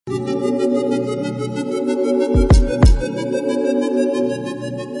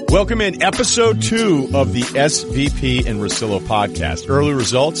Welcome in episode 2 of the SVP and Russillo podcast. Early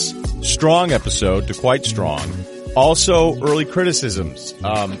results, strong episode to quite strong. Also, early criticisms.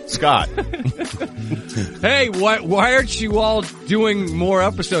 Scott. Hey, why aren't you all doing more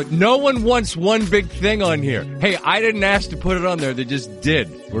episodes? No one wants one big thing on here. Hey, I didn't ask to put it on there. They just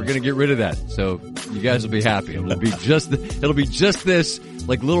did. We're going to get rid of that. So you guys will be happy. It'll be just this,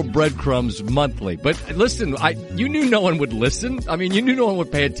 like little breadcrumbs monthly. But listen, you knew no one would listen. I mean, you knew no one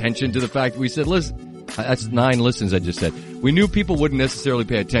would pay attention to the fact that we said, listen, that's 9 listens I just said. We knew people wouldn't necessarily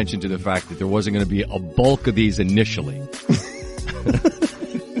pay attention to the fact that there wasn't going to be a bulk of these initially.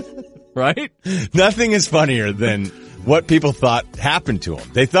 Right? Nothing is funnier than what people thought happened to them.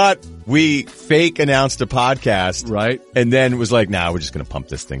 They thought we fake announced a podcast. Right. And then was like, nah, we're just going to pump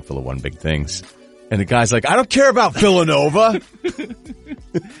this thing full of one big things. And the guy's like, I don't care about Villanova.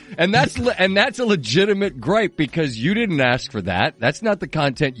 And that's a legitimate gripe because you didn't ask for that. That's not the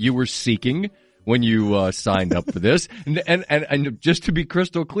content you were seeking when you signed up for this. And just to be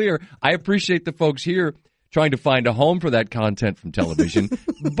crystal clear, I appreciate the folks here trying to find a home for that content from television,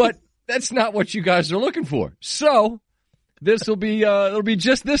 but that's not what you guys are looking for. So this will be it'll be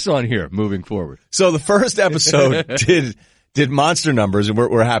just this on here moving forward. So the first episode did monster numbers, and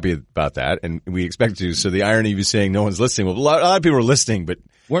we're happy about that, and we expect to. So the irony of you saying no one's listening, well, a lot of people were listening, but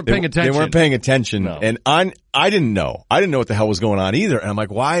weren't paying attention. They weren't paying attention, no. And I didn't know. I didn't know what the hell was going on either. And I'm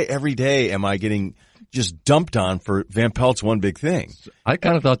like, why every day am I getting just dumped on for Van Pelt's one big thing? I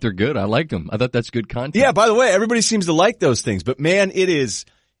kind of thought they're good. I like them. I thought that's good content. Yeah. By the way, everybody seems to like those things, but man, it is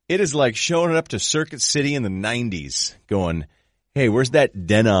like showing up to Circuit City in the 90s, going, hey, where's that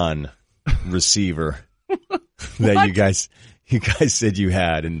Denon receiver that you guys said you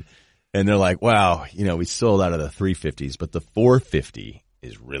had? And they're like, wow, we sold out of the 350s, but the 450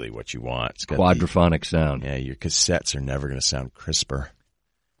 is really what you want. It's got quadraphonic sound. Yeah, your cassettes are never going to sound crisper.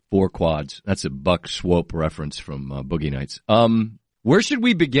 4 quads. That's a Buck Swope reference from Boogie Nights. Where should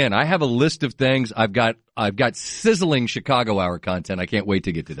we begin? I have a list of things. I've got sizzling Chicago Hour content. I can't wait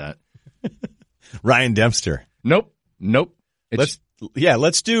to get to that. Ryan Dempster. Nope.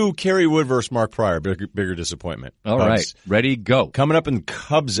 Let's do Kerry Wood versus Mark Pryor. Bigger disappointment. All right. Ready, go. Coming up in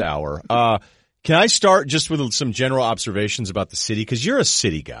Cubs Hour. Can I start just with some general observations about the city? Because you're a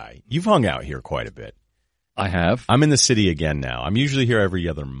city guy. You've hung out here quite a bit. I have. I'm in the city again now. I'm usually here every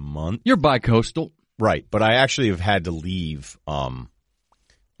other month. You're bi-coastal. Right. But I actually have had to leave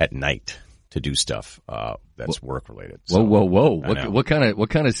at night to do stuff that's work related. So, whoa. What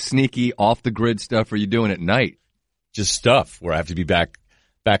kind of sneaky off the grid stuff are you doing at night? Just stuff where I have to be back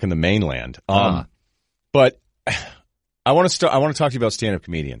in the mainland. But I want to talk to you about stand-up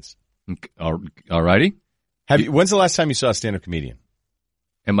comedians. All righty. When's the last time you saw a stand-up comedian?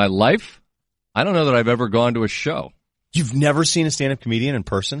 In my life? I don't know that I've ever gone to a show. You've never seen a stand-up comedian in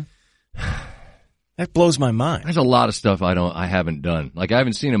person? That blows my mind. There's a lot of stuff I haven't done. Like I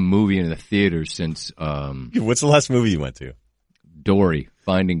haven't seen a movie in the theater since What's the last movie you went to? Dory,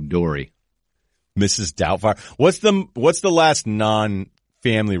 Finding Dory. Mrs. Doubtfire. What's the last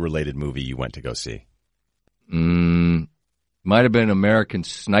non-family related movie you went to go see? Might have been American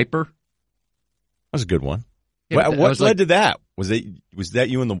Sniper. That was a good one. Yeah, what led to that? Was that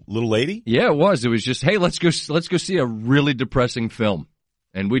you and the little lady? Yeah, it was. It was just, hey, let's go see a really depressing film,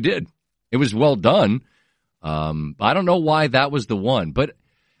 and we did. It was well done. I don't know why that was the one, but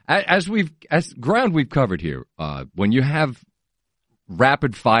as ground we've covered here, when you have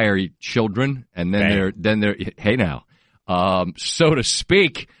rapid fire children, and then they're hey now, so to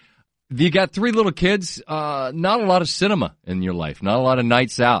speak. You got 3 little kids, not a lot of cinema in your life, not a lot of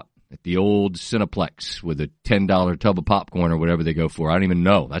nights out at the old Cineplex with a $10 tub of popcorn or whatever they go for. I don't even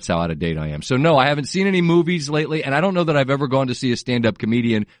know. That's how out of date I am. So no, I haven't seen any movies lately, and I don't know that I've ever gone to see a stand-up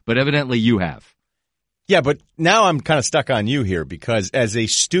comedian, but evidently you have. Yeah, but now I'm kind of stuck on you here because as a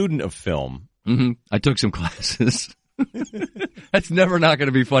student of film, I took some classes. That's never not going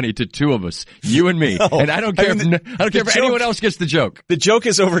to be funny to 2 of us, you and me. No. And I don't care. I don't care if anyone else gets the joke. The joke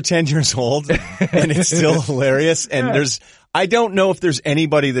is over 10 years old, and it's still hilarious. And I don't know if there's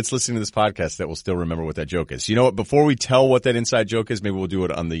anybody that's listening to this podcast that will still remember what that joke is. You know what? Before we tell what that inside joke is, maybe we'll do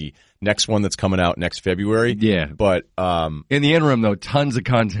it on the next one that's coming out next February. Yeah. But in the interim, though, tons of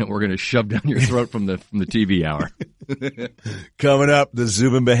content we're going to shove down your throat from the TV hour. Coming up, the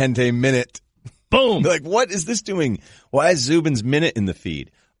Zubin Behente Minute. Boom! Like, what is this doing? Why is Zubin's Minute in the feed?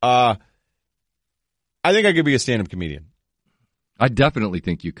 I think I could be a stand-up comedian. I definitely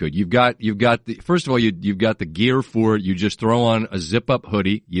think you could. You've got the first of all, you've got the gear for it. You just throw on a zip-up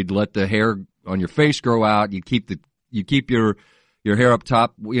hoodie. You'd let the hair on your face grow out. You keep your hair up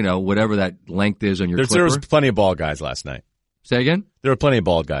top. Whatever that length is on your clipper. There was plenty of bald guys last night. Say again? There were plenty of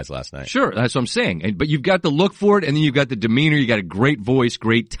bald guys last night. Sure, that's what I'm saying. But you've got the look for it, and then you've got the demeanor. You got a great voice,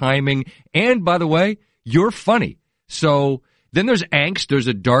 great timing, and by the way, you're funny. So then there's angst. There's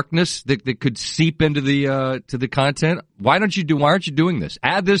a darkness that could seep into the content. Why aren't you doing this?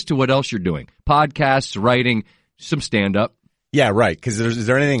 Add this to what else you're doing: podcasts, writing, some stand up. Yeah, right. Because is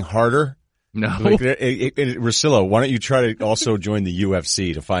there anything harder? No. Like, Russillo, why don't you try to also join the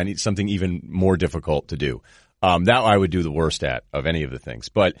UFC to find something even more difficult to do? That I would do the worst at of any of the things.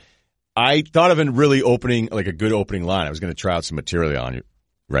 But I thought of a really like a good opening line. I was going to try out some material on you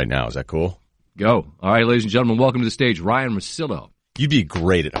right now. Is that cool? Go. All right, ladies and gentlemen, welcome to the stage, Ryen Russillo. You'd be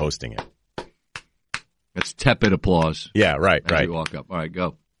great at hosting it. That's tepid applause. Yeah, right. As you walk up. All right,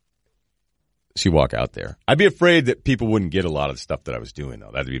 go. So you walk out there. I'd be afraid that people wouldn't get a lot of the stuff that I was doing,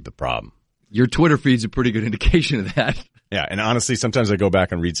 though. That'd be the problem. Your Twitter feed's a pretty good indication of that. Yeah, and honestly, sometimes I go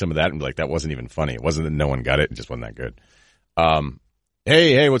back and read some of that and be like, that wasn't even funny. It wasn't that no one got it. It just wasn't that good.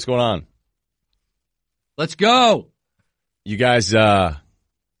 Hey, what's going on? Let's go. You guys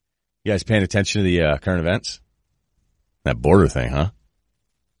paying attention to the current events? That border thing, huh?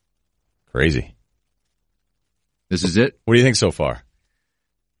 Crazy. This is it? What do you think so far?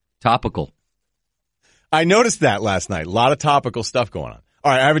 Topical. I noticed that last night. A lot of topical stuff going on.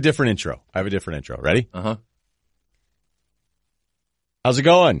 All right, I have a different intro. Ready? Uh-huh. How's it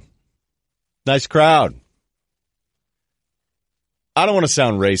going? Nice crowd. I don't want to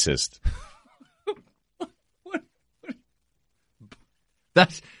sound racist. What?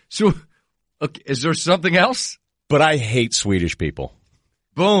 That's so. Okay, is there something else? But I hate Swedish people.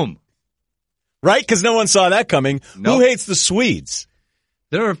 Boom. Right? Because no one saw that coming. Nope. Who hates the Swedes?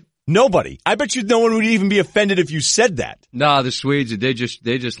 Nobody. I bet you no one would even be offended if you said that. Nah, the Swedes, they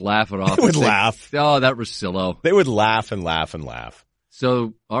just laugh it off. They would laugh. Oh, that Russillo. They would laugh and laugh and laugh.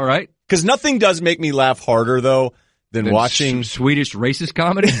 So, all right. Because nothing does make me laugh harder, though, than watching Swedish racist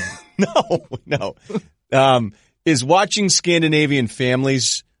comedy? No. Is watching Scandinavian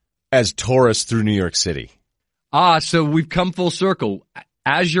families as tourists through New York City. So we've come full circle.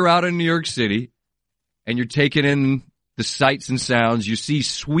 As you're out in New York City and you're taking in the sights and sounds, you see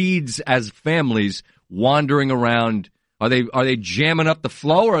Swedes as families wandering around. Are they jamming up the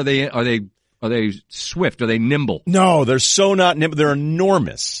flow, or are they swift? Are they nimble? No, they're so not nimble. They're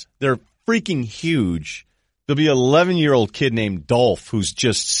enormous. They're freaking huge. There'll be an 11-year-old kid named Dolph who's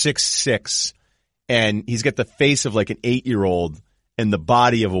just 6'6", and he's got the face of like an 8-year-old and the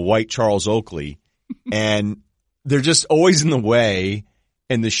body of a white Charles Oakley, and they're just always in the way,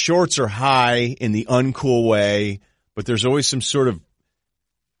 and the shorts are high in the uncool way, but there's always some sort of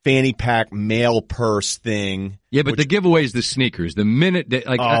fanny pack mail purse thing. Yeah, but the giveaway is the sneakers. The minute that,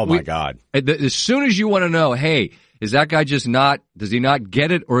 my God. As soon as you want to know, hey, is that guy does he not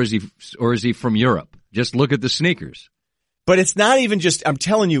get it, or is he from Europe? Just look at the sneakers. But it's not even just, I'm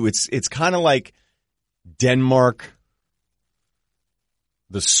telling you, it's kind of like Denmark,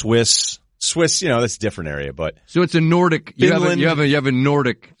 the Swiss, that's a different area, but. So it's a Nordic, Finland, you have a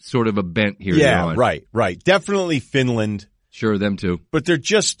Nordic sort of a bent here. Yeah, right. Definitely Finland. Sure, them too. But they're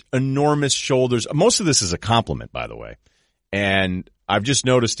just enormous shoulders. Most of this is a compliment, by the way. And I've just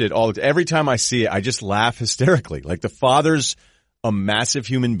noticed it every time I see it, I just laugh hysterically. Like the father's a massive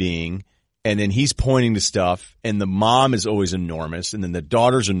human being, and then he's pointing to stuff, and the mom is always enormous, and then the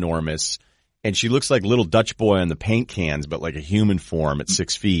daughter's enormous, and she looks like little Dutch boy on the paint cans, but like a human form at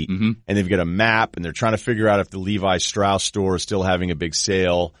 6 feet. Mm-hmm. And they've got a map, and they're trying to figure out if the Levi Strauss store is still having a big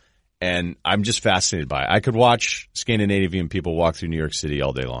sale. And I'm just fascinated by it. I could watch Scandinavian people walk through New York City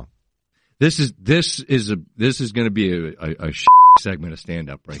all day long. This is going to be a segment of stand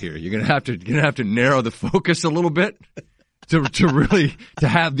up right here. You're going to have to narrow the focus a little bit to really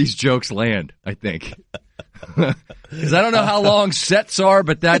have these jokes land, I think. Because I don't know how long sets are,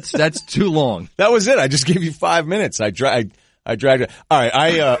 but that's too long. That was it. I just gave you 5 minutes. I dragged it. All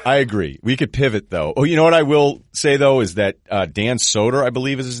right. I agree. We could pivot though. Oh, you know what I will say though is that, Dan Soder, I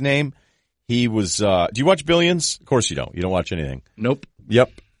believe is his name. He was, do you watch Billions? Of course you don't. You don't watch anything. Nope.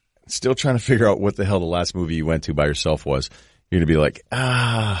 Yep. Still trying to figure out what the hell the last movie you went to by yourself was. You're going to be like,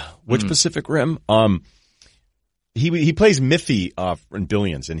 which Pacific Rim? He plays Miffy, in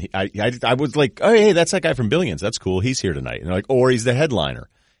Billions. And I was like, oh, hey, that's that guy from Billions. That's cool. He's here tonight. And they're like, or he's the headliner.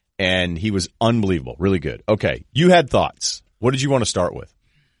 And he was unbelievable. Really good. Okay. You had thoughts. What did you want to start with?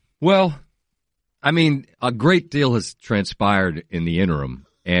 Well, I mean, a great deal has transpired in the interim,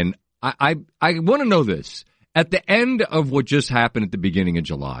 and I want to know this. At the end of what just happened at the beginning of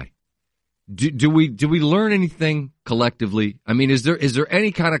July, do we learn anything collectively? I mean, is there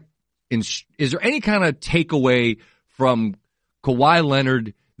any kind of takeaway from Kawhi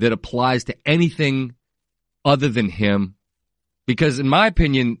Leonard that applies to anything other than him? Because in my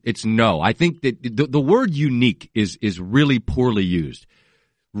opinion, it's no. I think that the word unique is really poorly used.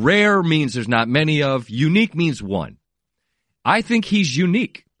 Rare means there's not many of. Unique means one. I think he's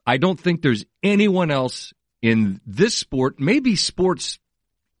unique. I don't think there's anyone else in this sport, maybe sports,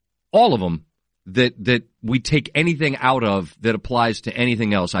 all of them, that we take anything out of that applies to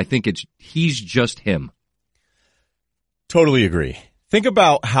anything else. I think he's just him. Totally agree. Think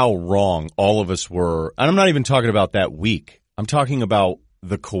about how wrong all of us were. And I'm not even talking about that week. I'm talking about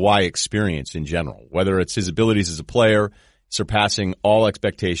the Kawhi experience in general, whether it's his abilities as a player, surpassing all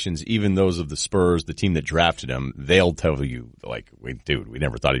expectations, even those of the Spurs, the team that drafted him. They'll tell you, like, wait, dude, we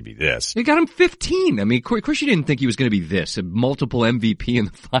never thought he'd be this. They got him 15. I mean, of course you didn't think he was going to be this, a multiple MVP in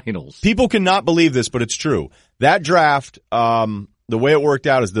the finals. People cannot believe this, but it's true. That draft, the way it worked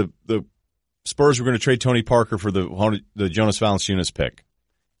out is the Spurs were going to trade Tony Parker for the Jonas Valanciunas pick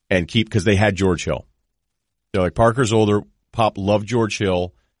and keep, because they had George Hill. They're like, Parker's older. Pop loved George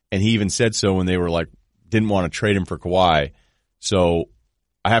Hill, and he even said so when they were like, didn't want to trade him for Kawhi. So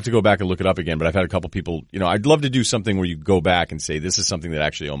I have to go back and look it up again, but I've had a couple people, I'd love to do something where you go back and say, this is something that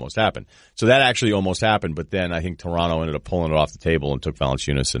actually almost happened. So that actually almost happened, but then I think Toronto ended up pulling it off the table and took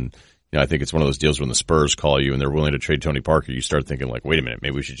Valanciunas, and I think it's one of those deals when the Spurs call you and they're willing to trade Tony Parker, you start thinking like, wait a minute,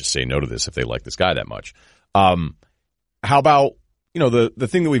 maybe we should just say no to this if they like this guy that much. How about, the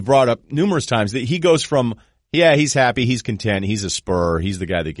thing that we've brought up numerous times, that he goes from, yeah, he's happy, he's content, he's a Spur, he's the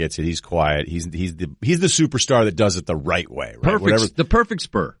guy that gets it, he's quiet, he's the superstar that does it the right way, right? The perfect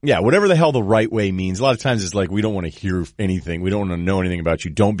Spur. Yeah, whatever the hell the right way means. A lot of times it's like, we don't want to hear anything, we don't want to know anything about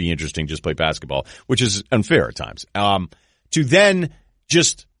you, don't be interesting, just play basketball, which is unfair at times. To then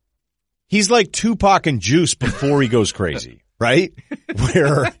just, he's like Tupac and Juice before he goes crazy, right?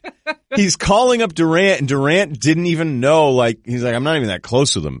 Where he's calling up Durant, and Durant didn't even know, he's like, I'm not even that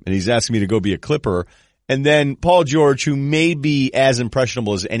close with him, and he's asking me to go be a Clipper. And then Paul George, who may be as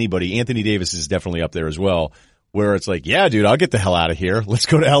impressionable as anybody, Anthony Davis is definitely up there as well, where it's like, yeah, dude, I'll get the hell out of here. Let's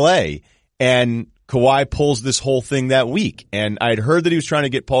go to L.A. And Kawhi pulls this whole thing that week. And I'd heard that he was trying to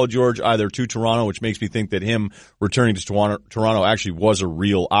get Paul George either to Toronto, which makes me think that him returning to Toronto actually was a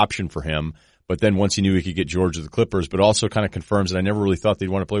real option for him. But then once he knew he could get George to the Clippers, but also kind of confirms that I never really thought they'd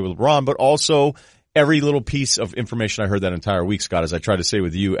want to play with LeBron, but also every little piece of information I heard that entire week, Scott, as I tried to say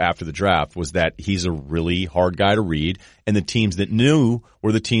with you after the draft, was that he's a really hard guy to read, and the teams that knew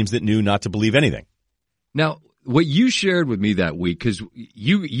were the teams that knew not to believe anything. Now, what you shared with me that week, because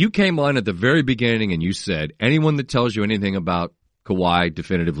you came on at the very beginning and you said anyone that tells you anything about Kawhi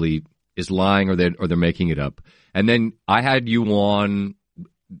definitively is lying or they're making it up. And then I had you on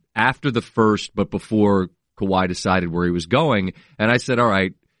after the first, but before Kawhi decided where he was going, and I said, all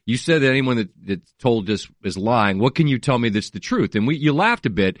right, you said that anyone that told us is lying. What can you tell me that's the truth? And you laughed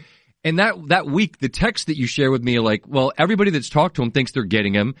a bit. And that week, the text that you shared with me, like, well, everybody that's talked to him thinks they're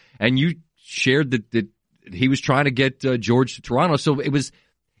getting him. And you shared that he was trying to get George to Toronto. So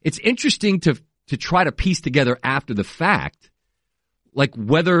it's interesting to try to piece together after the fact, like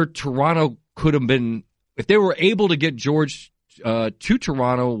whether Toronto could have been, if they were able to get George to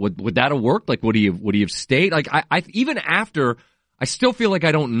Toronto, would that have worked? Like, would he have stayed? Like, I even after, I still feel like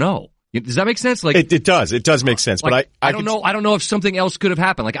I don't know. Does that make sense? Like it does. It does make sense. Like, but I don't know. I don't know if something else could have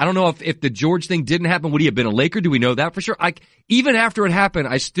happened. Like, I don't know if the George thing didn't happen, would he have been a Laker? Do we know that for sure? Even after it happened,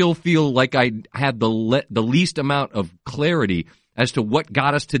 I still feel like I had the least amount of clarity as to what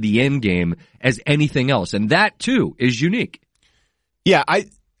got us to the end game as anything else. And that too is unique. Yeah.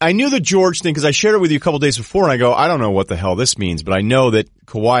 I knew the George thing because I shared it with you a couple days before, and I go, I don't know what the hell this means, but I know that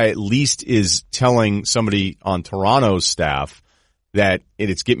Kawhi at least is telling somebody on Toronto's staff that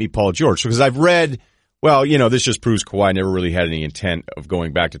it's get me Paul George. Because I've read, well, this just proves Kawhi never really had any intent of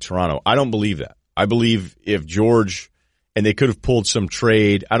going back to Toronto. I don't believe that. I believe if George, and they could have pulled some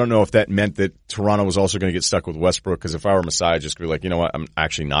trade, I don't know if that meant that Toronto was also going to get stuck with Westbrook, because if I were Masai, I'd just be like, you know what, I'm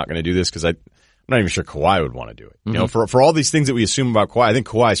actually not going to do this, because I'm not even sure Kawhi would want to do it. Mm-hmm. For all these things that we assume about Kawhi, I think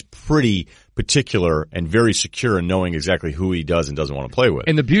Kawhi's pretty particular and very secure in knowing exactly who he does and doesn't want to play with.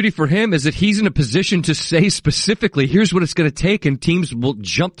 And the beauty for him is that he's in a position to say specifically, here's what it's going to take, and teams will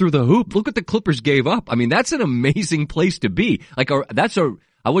jump through the hoop. Look what the Clippers gave up. I mean, that's an amazing place to be.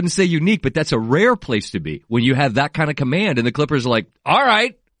 I wouldn't say unique, but that's a rare place to be when you have that kind of command, and the Clippers are like, all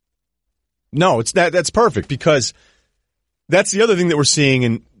right. No, that's perfect, because that's the other thing that we're seeing,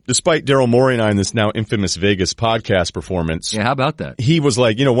 and despite Daryl Morey and I in this now infamous Vegas podcast performance. Yeah, how about that? He was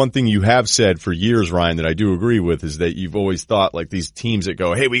like, one thing you have said for years, Ryan, that I do agree with is that you've always thought like these teams that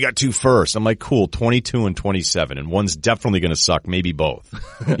go, hey, we got 2 firsts. I'm like, cool, 22 and 27, and one's definitely going to suck, maybe both.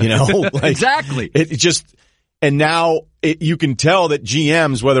 Exactly. It just, and now you can tell that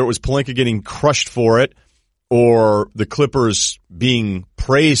GMs, whether it was Pelinka getting crushed for it, or the Clippers being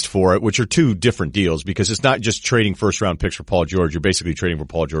praised for it, which are two different deals because it's not just trading first-round picks for Paul George. You're basically trading for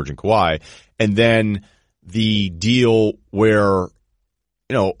Paul George and Kawhi. And then the deal where,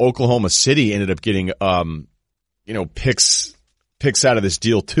 Oklahoma City ended up getting, picks out of this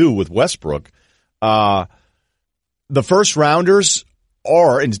deal too with Westbrook. The first-rounders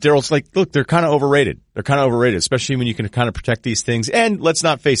and Daryl's like, look, they're kind of overrated. They're kind of overrated, especially when you can kind of protect these things. And let's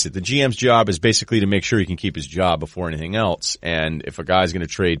not face it, the GM's job is basically to make sure he can keep his job before anything else. And if a guy's going to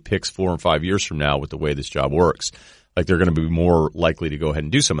trade picks 4 and 5 years from now with the way this job works, like they're going to be more likely to go ahead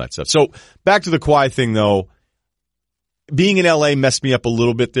and do some of that stuff. So back to the Kawhi thing, though. Being in LA messed me up a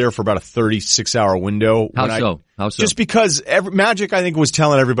little bit there for about a 36-hour window. How so? Just because Magic, I think, was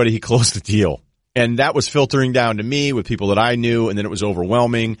telling everybody he closed the deal. And that was filtering down to me with people that I knew, and then it was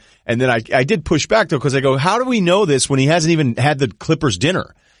overwhelming. And then I did push back, though, because I go, how do we know this when he hasn't even had the Clippers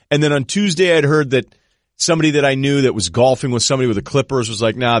dinner? And then on Tuesday, I'd heard that somebody that I knew that was golfing with somebody with the Clippers was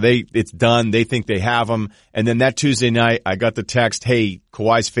like, nah, it's done. They think they have him. And then that Tuesday night, I got the text, hey,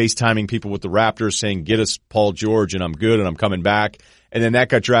 Kawhi's FaceTiming people with the Raptors saying, get us Paul George, and I'm good, and I'm coming back. And then that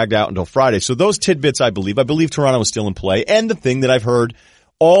got dragged out until Friday. So those tidbits, I believe Toronto was still in play. And the thing that I've heard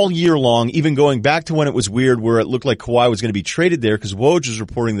all year long, even going back to when it was weird where it looked like Kawhi was going to be traded there because Woj was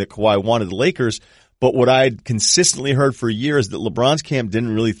reporting that Kawhi wanted the Lakers. But what I'd consistently heard for a year is that LeBron's camp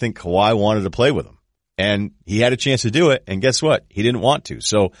didn't really think Kawhi wanted to play with him. And he had a chance to do it. And guess what? He didn't want to.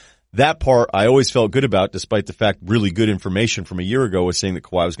 So that part I always felt good about, despite the fact really good information from a year ago was saying that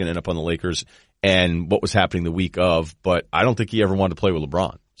Kawhi was going to end up on the Lakers and what was happening the week of. But I don't think he ever wanted to play with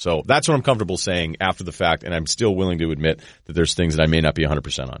LeBron. So that's what I'm comfortable saying after the fact, and I'm still willing to admit that there's things that I may not be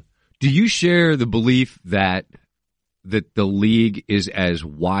 100% on. Do you share the belief that the league is as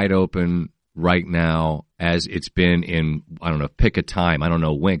wide open right now as it's been in, I don't know, pick a time, I don't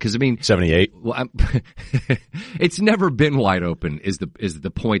know when, because 78. Well, it's never been wide open is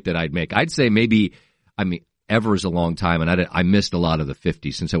the point that I'd make. I'd say ever is a long time, and I missed a lot of the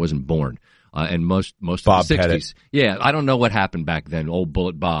 50s since I wasn't born. And most Bob of the 60s. Pettit. Yeah, I don't know what happened back then, old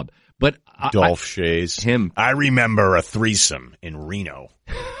Bullet Bob. But Dolph Shays. Him. I remember a threesome in Reno.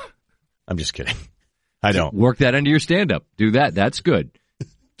 I'm just kidding. I don't. Work that into your stand-up. Do that. That's good.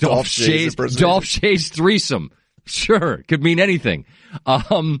 Dolph Shays threesome. Sure. Could mean anything.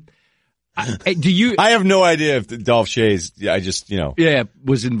 Do you? I have no idea if Dolph Shays, Yeah,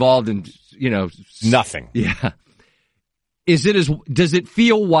 was involved in, nothing. Yeah. Does it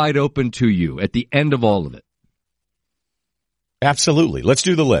feel wide open to you at the end of all of it? Absolutely. Let's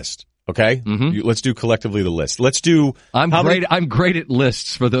do the list. Okay? Mm-hmm. Let's do collectively the list. Let's do. I'm great at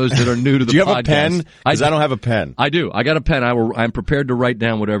lists for those that are new to the podcast. Do you have a pen? Because I don't have a pen. I do. I got a pen. I'm prepared to write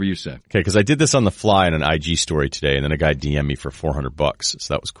down whatever you say. Okay, because I did this on the fly in an IG story today, and then a guy DM'd me for $400,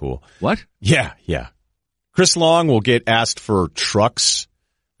 so that was cool. What? Yeah. Chris Long will get asked for trucks.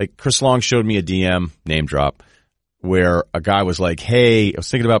 Like, Chris Long showed me a DM, name drop, where a guy was like, hey, I was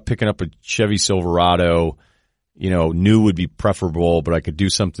thinking about picking up a Chevy Silverado. New would be preferable, but I could do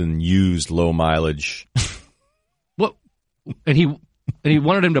something used, low mileage. What? And he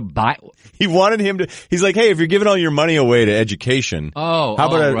wanted him to buy. He's like, hey, if you're giving all your money away to education, how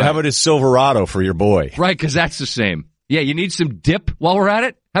about a Silverado for your boy? Right, because that's the same. Yeah, you need some dip while we're at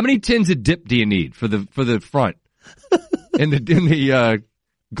it. How many tins of dip do you need for the front in the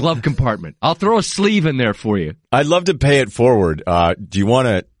glove compartment? I'll throw a sleeve in there for you. I'd love to pay it forward. Do you want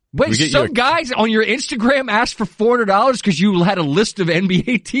to? Wait, some guys on your Instagram asked for $400 because you had a list of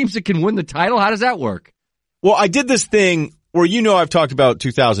NBA teams that can win the title? How does that work? Well, I did this thing where I've talked about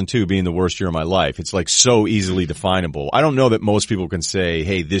 2002 being the worst year of my life. It's like so easily definable. I don't know that most people can say,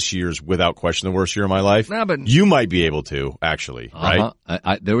 hey, this year's without question the worst year of my life. No, but you might be able to, actually, right?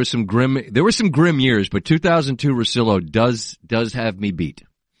 There were some grim years, but 2002 Russillo does have me beat.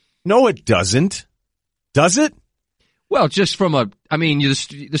 No, it doesn't. Does it? Well, just from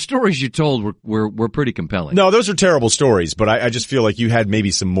the stories you told were pretty compelling. No, those are terrible stories, but I just feel like you had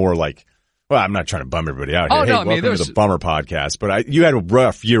maybe some more like, well, I'm not trying to bum everybody out here. Oh, hey, no, welcome to the Bummer Podcast, but you had a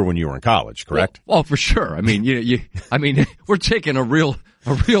rough year when you were in college, correct? Well, for sure. We're taking a real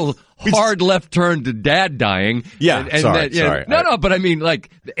hard left turn to dad dying. Yeah, sorry. No, but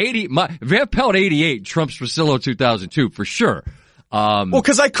Van Pelt 88 trumps Russillo 2002 for sure. Well,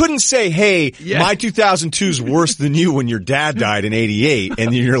 because I couldn't say, hey, my 2002's worse than you when your dad died in 88,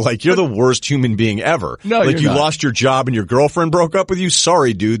 and you're like, you're the worst human being ever. No, like you're you not. Lost your job and your girlfriend broke up with you.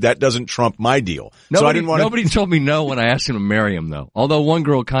 Sorry, dude, that doesn't trump my deal. Nobody told me no when I asked him to marry him, though. Although one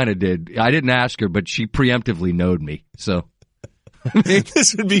girl kind of did. I didn't ask her, but she preemptively knowed me. So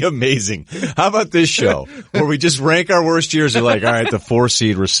This would be amazing. How about this show where we just rank our worst years? You're like, all right, the 4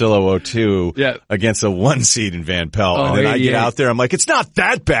 seed Russillo 02 against a 1 seed in Van Pelt. And then I get out there. I'm like, it's not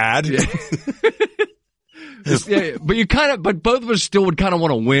that bad. Yeah. But both of us still would kind of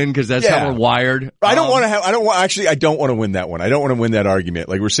want to win because that's how we're wired. I don't want to win that one. I don't want to win that argument.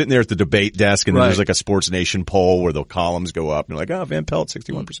 Like we're sitting there at the debate desk and there's like a Sports Nation poll where the columns go up and you're like, oh, Van Pelt,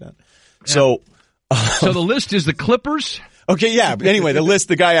 61%. Yeah. So the list is the Clippers. Okay, yeah. But anyway,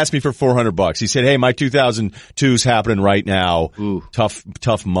 the guy asked me for $400. He said, hey, my 2002's happening right now. Ooh.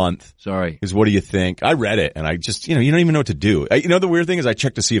 Tough month. Sorry. Is what do you think? I read it and I just, you don't even know what to do. The weird thing is I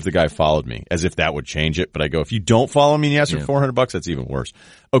checked to see if the guy followed me as if that would change it. But I go, if you don't follow me and you ask for $400, that's even worse.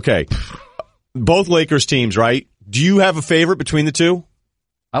 Okay. Both Lakers teams, right? Do you have a favorite between the two?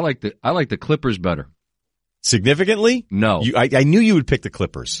 I like the Clippers better. Significantly? No. I knew you would pick the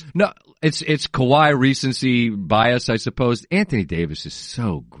Clippers. No, it's Kawhi recency bias, I suppose. Anthony Davis is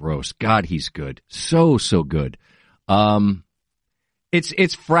so gross. God, he's good. So good.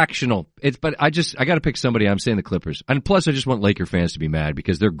 It's fractional. But I got to pick somebody. I'm saying the Clippers. And plus I just want Laker fans to be mad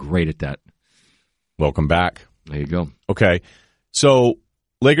because they're great at that. Welcome back. There you go. Okay. So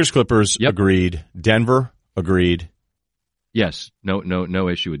Lakers Clippers agreed. Denver agreed. Yes. No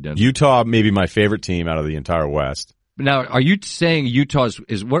issue with Denver. Utah, maybe my favorite team out of the entire West. Now, are you saying Utah's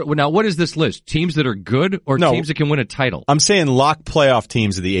is what? Now, what is this list? Teams that are good or teams that can win a title? I'm saying lock playoff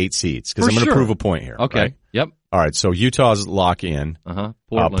teams of the 8 seeds because I'm going to prove a point here. Okay. Right? Yep. All right. So Utah's lock in.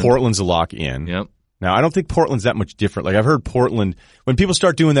 Portland's a lock in. Yep. Now, I don't think Portland's that much different. Like I've heard Portland, when people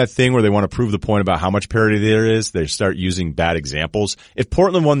start doing that thing where they want to prove the point about how much parity there is, they start using bad examples. If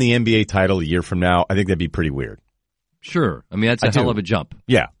Portland won the NBA title a year from now, I think that'd be pretty weird. Sure. I mean, that's a hell of a jump.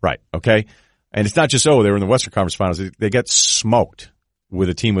 Yeah, right. Okay. And it's not just, they were in the Western Conference Finals. They got smoked with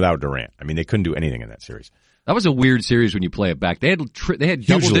a team without Durant. I mean, they couldn't do anything in that series. That was a weird series when you play it back. They had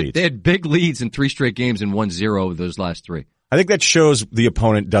huge leads. They had big leads in 3 straight games and 1-0 those last 3. I think that shows the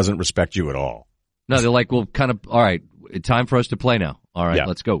opponent doesn't respect you at all. No, they're like, well, kind of, all right, time for us to play now. All right,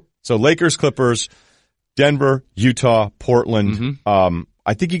 let's go. So Lakers, Clippers, Denver, Utah, Portland.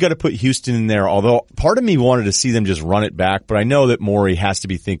 I think you got to put Houston in there, although part of me wanted to see them just run it back, but I know that Morey has to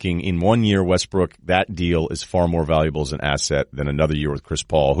be thinking in 1 year, Westbrook, that deal is far more valuable as an asset than another year with Chris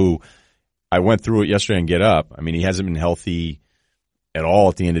Paul, who I went through it yesterday and Get Up. I mean, he hasn't been healthy at all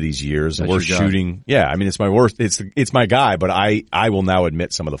at the end of these years. That's we're shooting. Yeah, I mean, it's my worst. It's my guy, but I will now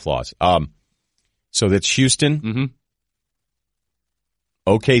admit some of the flaws. So that's Houston.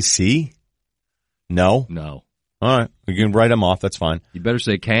 OKC? No. All right. We can write them off. That's fine. You better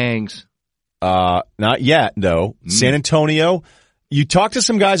say Kangs. Not yet, though. San Antonio. You talk to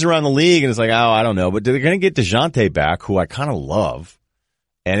some guys around the league, and it's like, I don't know. But they're going to get DeJounte back, who I kind of love.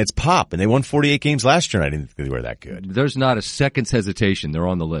 And it's Pop. And they won 48 games last year, and I didn't think they were that good. There's not a second's hesitation. They're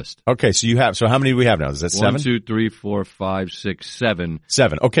on the list. Okay, so how many do we have now? Is that 7? 1, 2, 3, 4, 5, 6, 7.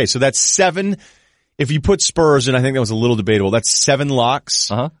 7. Okay, so that's 7. If you put Spurs in, I think that was a little debatable. That's 7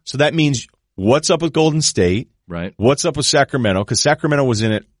 locks. So that means what's up with Golden State? Right. What's up with Sacramento? Because Sacramento was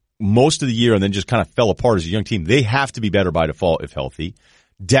in it most of the year and then just kind of fell apart as a young team. They have to be better by default if healthy.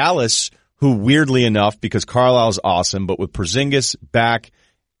 Dallas, who weirdly enough, because Carlisle's awesome, but with Porzingis back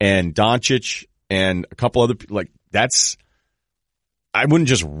and Doncic and a couple other, I wouldn't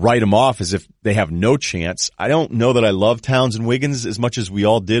just write them off as if they have no chance. I don't know that I love Towns and Wiggins as much as we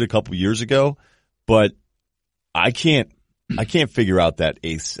all did a couple years ago, but I can't figure out that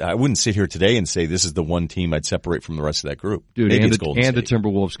ace. I wouldn't sit here today and say this is the one team I'd separate from the rest of that group. Dude, maybe and, it's Golden State. The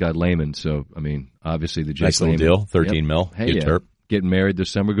Timberwolves got Layman, so, I mean, obviously the Jake nice little Layman deal, 13 mil. Hey, Terp. Getting married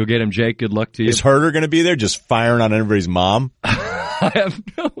this summer. Go get him, Jake. Good luck to you. Is Herter going to be there just firing on everybody's mom? I have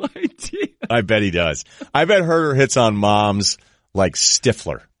no idea. I bet he does. I bet Herter hits on moms like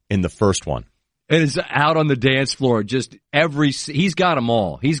Stifler in the first one. And is out on the dance floor. Just he's got them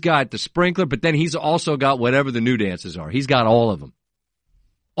all. He's got the sprinkler, but then he's also got whatever the new dances are. He's got all of them.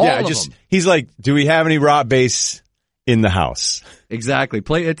 All of them. He's like, do we have any rock bass in the house? Exactly.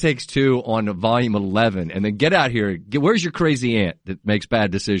 Play It Takes Two on volume 11 and then get out here. Where's your crazy aunt that makes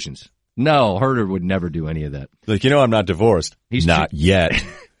bad decisions? No, Herter would never do any of that. Like, I'm not divorced. He's not yet.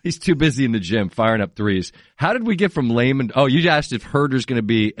 He's too busy in the gym firing up threes. How did we get from Layman? Oh, you asked if Herter's going to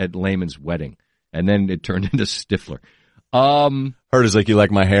be at Layman's wedding. And then it turned into Stifler. Herter's like, you like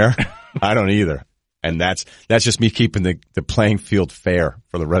my hair? I don't either. And that's just me keeping the playing field fair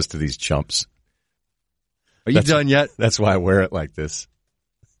for the rest of these chumps. Are you done yet? That's why I wear it like this.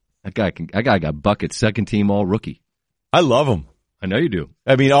 That guy got buckets, second team all rookie. I love him. I know you do.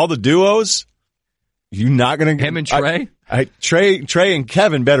 I mean, all the duos, you're not going to get him and Trey? Trey and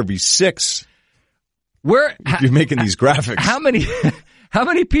Kevin better be 6. You're making these graphics. How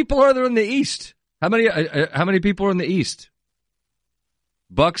many people are there in the East? How many people are in the East?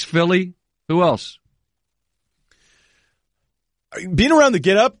 Bucks, Philly, who else? Being around the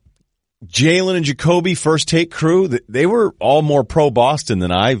Get Up, Jalen and Jacoby, First Take crew, they were all more pro-Boston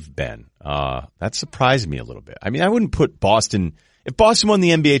than I've been. That surprised me a little bit. I mean, I wouldn't put Boston – if Boston won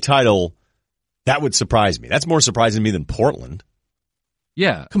the NBA title, that would surprise me. That's more surprising to me than Portland.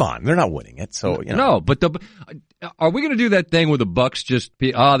 Yeah. Come on, they're not winning it, so, you know. No, but are we going to do that thing where the Bucks just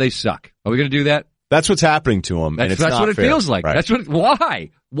they suck? Are we going to do that? That's what's happening to them, and it's that's not what it fair. feels like.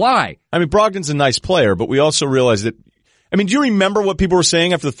 Right. Why? I mean, Brogdon's a nice player, but we also realize that – I mean, do you remember what people were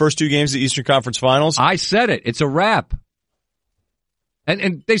saying after the first two games of the Eastern Conference Finals? I said it. It's a wrap.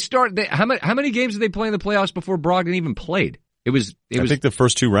 And they start – how many games did they play in the playoffs before Brogdon even played? I think the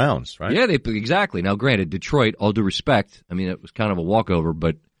first two rounds, right? Yeah, exactly. Now, granted, Detroit, all due respect, I mean, it was kind of a walkover,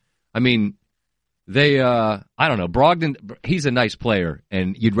 but, I mean, they, I don't know, Brogdon, he's a nice player,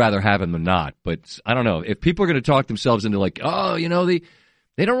 and you'd rather have him than not, but I don't know. If people are going to talk themselves into like,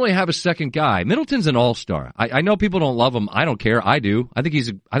 they don't really have a second guy. Middleton's an all-star. I know people don't love him. I don't care. I do. I think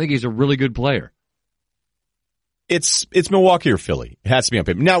he's a really good player. It's Milwaukee or Philly. It has to be on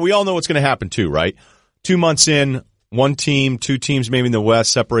paper. Now, we all know what's going to happen too, right? 2 months in, one team, two teams maybe in the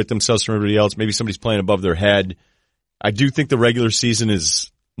West separate themselves from everybody else. Maybe somebody's playing above their head. I do think the regular season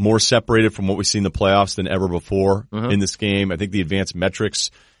is more separated from what we see in the playoffs than ever before in this game. I think the advanced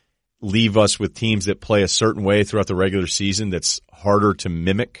metrics leave us with teams that play a certain way throughout the regular season that's harder to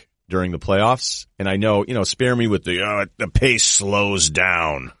mimic during the playoffs. And I know, spare me with the pace slows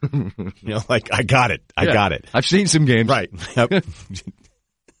down. I got it. I got it. I've seen some games. Right. Yep.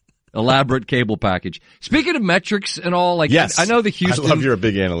 Elaborate cable package. Speaking of metrics and all, yes, I know the Houston. I love you're a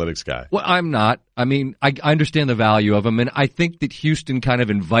big analytics guy. Well, I'm not. I mean, I understand the value of them, and I think that Houston kind of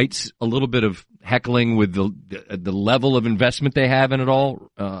invites a little bit of heckling with the level of investment they have in it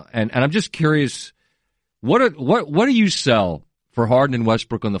all. And I'm just curious, what do you sell for Harden and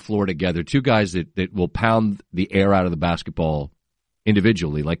Westbrook on the floor together? Two guys that will pound the air out of the basketball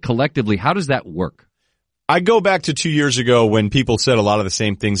individually, like collectively. How does that work? I go back to 2 years ago when people said a lot of the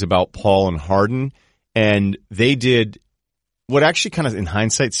same things about Paul and Harden, and they did what actually kind of in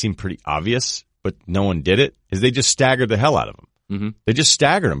hindsight seemed pretty obvious, but no one did it, is they just staggered the hell out of them. Mm-hmm. They just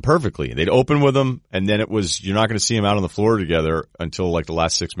staggered them perfectly. They'd open with them, and then it was you're not going to see them out on the floor together until like the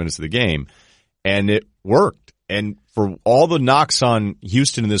last 6 minutes of the game, and it worked. And for all the knocks on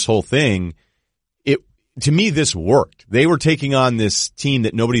Houston in this whole thing, to me, this worked. They were taking on this team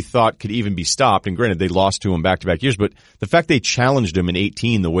that nobody thought could even be stopped. And granted, they lost to them back-to-back years. But the fact they challenged them in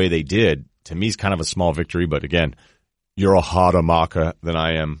 18 the way they did, to me, is kind of a small victory. But again, you're a harder marker than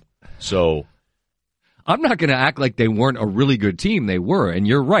I am. So I'm not going to act like they weren't a really good team. They were. And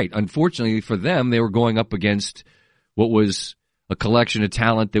you're right. Unfortunately for them, they were going up against what was a collection of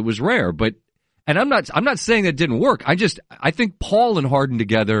talent that was rare. And I'm not saying that didn't work. I think Paul and Harden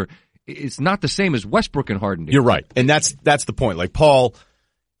together, it's not the same as Westbrook and Harden together. You're right. And that's the point. Like Paul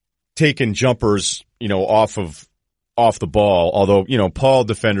taking jumpers, off the ball, although, Paul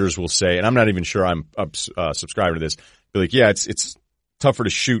defenders will say, and I'm not even sure I'm subscribing to this, be like, yeah, it's tougher to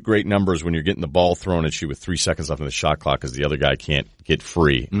shoot great numbers when you're getting the ball thrown at you with 3 seconds left on the shot clock because the other guy can't get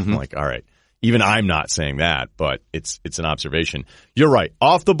free. Mm-hmm. I'm like, all right. Even I'm not saying that, but it's an observation. You're right.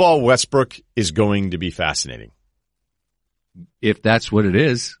 Off the ball, Westbrook is going to be fascinating. If that's what it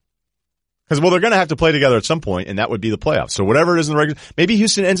is. Because, they're going to have to play together at some point, and that would be the playoffs. So whatever it is in the regular, maybe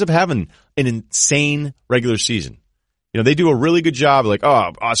Houston ends up having an insane regular season. They do a really good job. Like,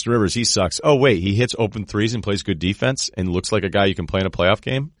 Austin Rivers, he sucks. Oh, wait, he hits open threes and plays good defense and looks like a guy you can play in a playoff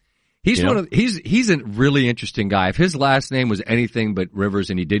game. He's he's a really interesting guy. If his last name was anything but Rivers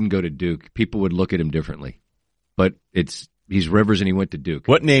and he didn't go to Duke, people would look at him differently. But he's Rivers and he went to Duke.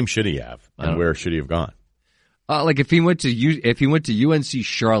 What name should he have, and where should he have gone? Like if he went to UNC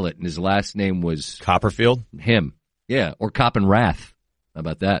Charlotte and his last name was Copperfield, him, yeah, or Coppenrath. How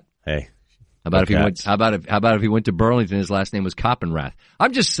about that? Hey, how about if he went to Burlington, his last name was Coppenrath?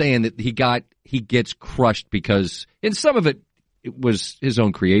 I'm just saying that he gets crushed because in some of it was his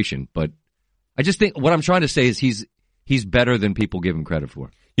own creation, but I just think what I'm trying to say is he's better than people give him credit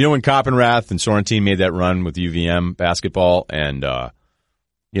for. When Coppenrath and Sorrentine made that run with UVM basketball, and at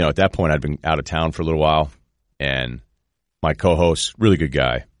that point I'd been out of town for a little while. And my co-host, really good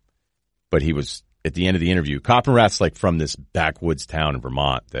guy, but he was at the end of the interview. Coppenrath's like from this backwoods town in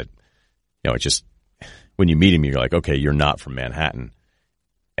Vermont that, it's just when you meet him, you're like, okay, you're not from Manhattan.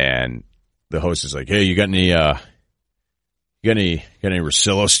 And the host is like, hey, you got any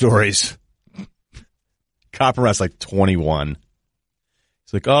Russillo stories? Coppenrath's like 21.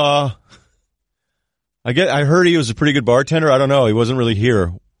 He's like, I heard he was a pretty good bartender. I don't know. He wasn't really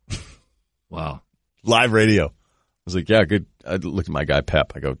here. Wow. Live radio. I was like, yeah, good. I looked at my guy,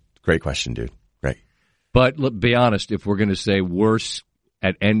 Pep. I go, great question, dude. Great. But look, be honest, if we're going to say worse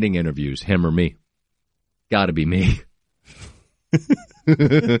at ending interviews, him or me, got to be me.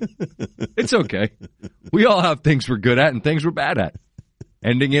 It's okay. We all have things we're good at and things we're bad at.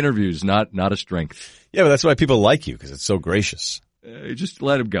 Ending interviews, not a strength. Yeah, but that's why people like you, because it's so gracious. Just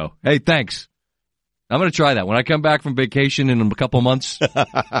let him go. Hey, thanks. I'm going to try that. When I come back from vacation in a couple months,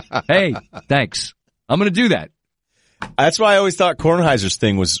 hey, thanks. I'm going to do that. That's why I always thought Kornheiser's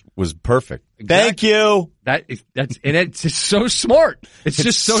thing was perfect. Exactly. Thank you. It's so smart. It's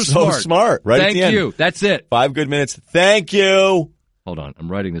just so smart. Right. Thank you. That's it. 5 good minutes. Thank you. Hold on.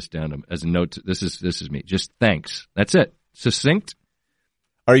 I'm writing this down as a note. This is me. Just thanks. That's it. Succinct.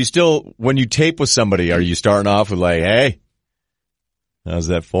 Are you still, when you tape with somebody, are you starting off with like, hey, how's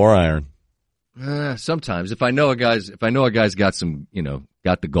that 4-iron? Sometimes, if I know a guy's got some,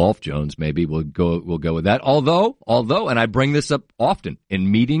 got the golf Jones, maybe we'll go with that. Although, and I bring this up often in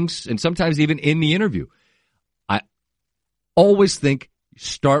meetings and sometimes even in the interview, I always think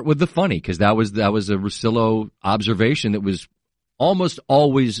start with the funny, because that was a Russillo observation that was almost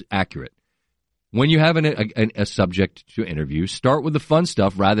always accurate. When you have a subject to interview, start with the fun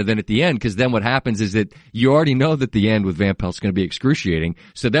stuff rather than at the end, because then what happens is that you already know that the end with Van Pelt's going to be excruciating.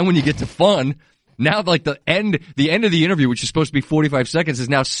 So then when you get to fun, now like the end of the interview, which is supposed to be 45 seconds, is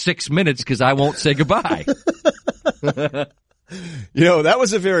now 6 minutes because I won't say goodbye. That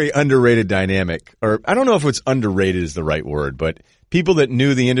was a very underrated dynamic, or I don't know if it's underrated is the right word, but people that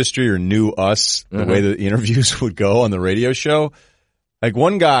knew the industry or knew us, the way the interviews would go on the radio show. Like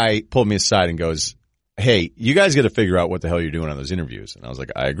one guy pulled me aside and goes, hey, you guys got to figure out what the hell you're doing on those interviews. And I was like,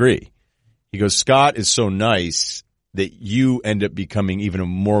 I agree. He goes, Scott is so nice that you end up becoming even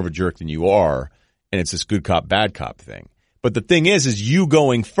more of a jerk than you are. And it's this good cop, bad cop thing. But the thing is you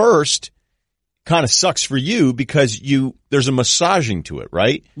going first kind of sucks for you because there's a massaging to it,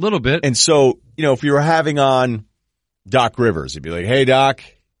 right? A little bit. And so, if you were having on Doc Rivers, it'd be like, hey, Doc,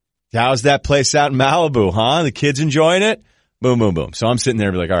 how's that place out in Malibu, huh? The kids enjoying it? Boom, boom, boom. So I'm sitting there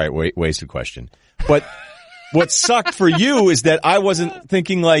and be like, all right, wasted question. But what sucked for you is that I wasn't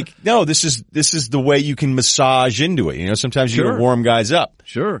thinking like, no, this is the way you can massage into it. Sometimes you gotta warm guys up.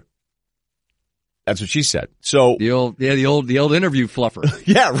 Sure. That's what she said. So the old interview fluffer.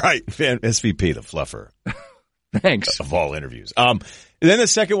 Yeah, right. SVP, the fluffer. Thanks. Of all interviews. And then the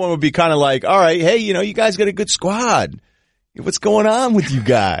second one would be kind of like, all right, hey, you guys got a good squad. What's going on with you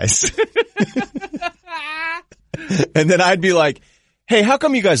guys? And then I'd be like, hey, how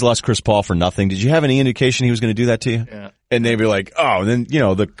come you guys lost Chris Paul for nothing? Did you have any indication he was going to do that to you? Yeah. And they'd be like, oh, and then,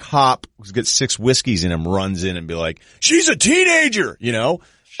 the cop who's got 6 whiskeys in him runs in and be like, she's a teenager,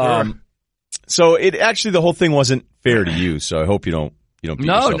 Sure. So the whole thing wasn't fair to you. So I hope you don't beat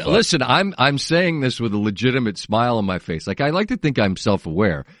yourself up. Listen, I'm saying this with a legitimate smile on my face. Like, I like to think I'm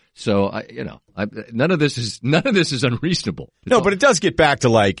self-aware. So none of this is unreasonable. But it does get back to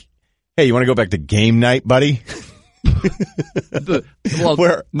like, hey, you want to go back to game night, buddy? I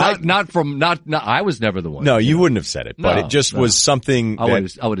was never the one. No, you wouldn't have said it, but it just was something I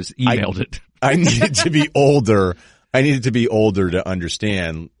would have emailed it. I needed to be older. I needed to be older to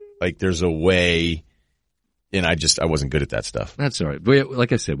understand, like, there's a way, and I wasn't good at that stuff. That's all right.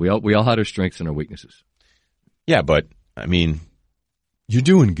 Like I said, we all had our strengths and our weaknesses. Yeah, but, I mean, you're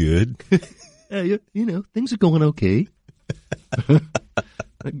doing good. Things are going okay.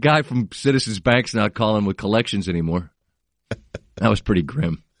 The guy from Citizens Bank's not calling with collections anymore. That was pretty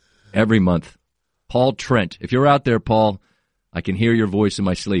grim. Every month. Paul Trent. If you're out there, Paul, I can hear your voice in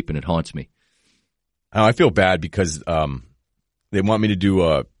my sleep, and it haunts me. I feel bad because they want me to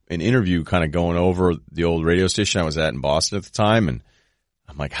do an interview kind of going over the old radio station I was at in Boston at the time, and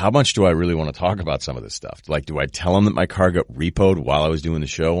I'm like, how much do I really want to talk about some of this stuff? Like, do I tell them that my car got repoed while I was doing the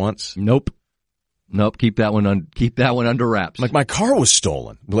show once? Nope. Keep that one under wraps. Like, my car was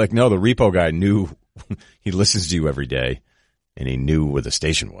stolen. Like, no, the repo guy knew. He listens to you every day, and he knew where the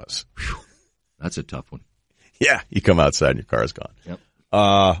station was. Whew. That's a tough one. Yeah, you come outside and your car's gone. Yep.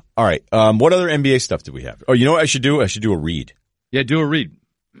 All right. What other NBA stuff do we have? Oh, you know what I should do? I should do a read. Yeah, do a read.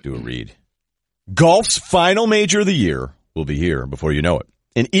 Golf's final major of the year will be here before you know it.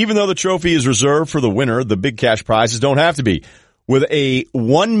 And even though the trophy is reserved for the winner, the big cash prizes don't have to be. With a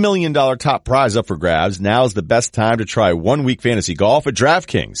 $1 million top prize up for grabs, now is the best time to try 1 week fantasy golf at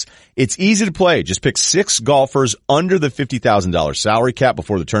DraftKings. It's easy to play. Just pick 6 golfers under the $50,000 salary cap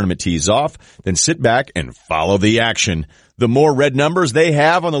before the tournament tees off. Then sit back and follow the action. The more red numbers they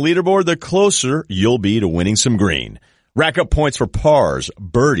have on the leaderboard, the closer you'll be to winning some green. Rack up points for pars,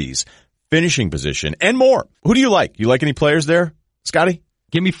 birdies, finishing position, and more. Who do you like? You like any players there, Scotty?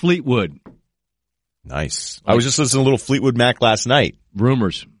 Give me Fleetwood. Nice. I was just listening to a little Fleetwood Mac last night.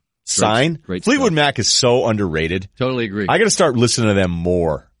 Rumors. Sign. Great Fleetwood stuff. Mac is so underrated. Totally agree. I got to start listening to them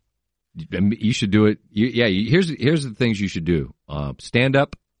more. You should do it. Here's the things you should do. Stand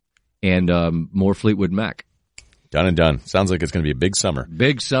up and more Fleetwood Mac. Done and done. Sounds like it's going to be a big summer.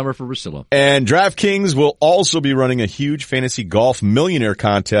 Big summer for Russillo. And DraftKings will also be running a huge fantasy golf millionaire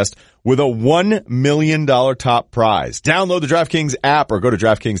contest with a $1 million top prize. Download the DraftKings app or go to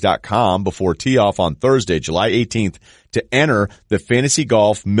DraftKings.com before tee off on Thursday, July 18th to enter the fantasy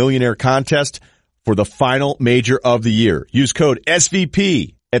golf millionaire contest for the final major of the year. Use code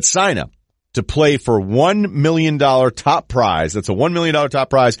SVP at sign up to play for $1 million top prize. That's a $1 million top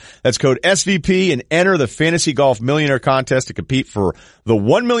prize. That's code SVP and enter the Fantasy Golf Millionaire Contest to compete for the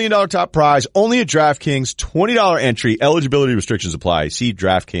 $1 million top prize only at DraftKings. $20 entry. Eligibility restrictions apply. See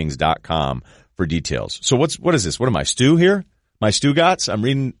DraftKings.com for details. So what is this? What am I, Stu here? My Stugots? I'm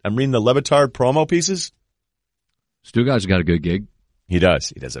reading the Levitard promo pieces. Stugot's got a good gig. He does.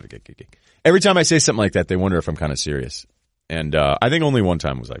 He does have a good gig. Every time I say something like that, they wonder if I'm kind of serious. And I think only one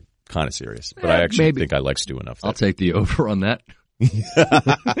time was I kind of serious, but I actually think I like Stu enough. I'll take the over on that.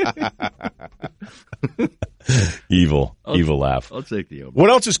 Evil laugh. I'll take the over. What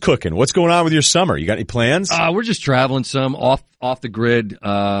else is cooking? What's going on with your summer? You got any plans? We're just traveling some off the grid,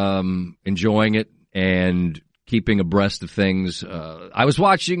 enjoying it and keeping abreast of things. I was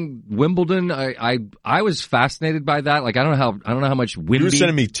watching Wimbledon. I was fascinated by that. Like I don't know how much Wimby. You were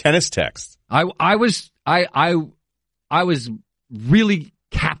sending me tennis texts. I was really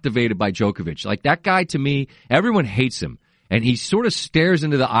captivated by Djokovic. Like that guy, to me, everyone hates him, and he sort of stares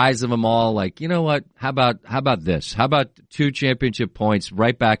into the eyes of them all. Like, you know what? How about this? How about 2 championship points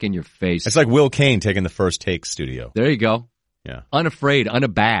right back in your face? It's like Will Kane taking the First Take studio. There you go. Yeah, unafraid,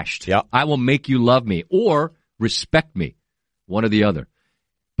 unabashed. Yeah, I will make you love me or respect me, one or the other.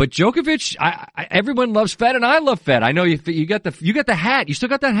 But Djokovic, everyone loves Fed, and I love Fed. I know you got the hat. You still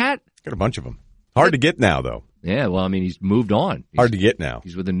got that hat? Got a bunch of them. Hard to get now, though. Yeah, well, I mean, he's moved on. Hard to get now.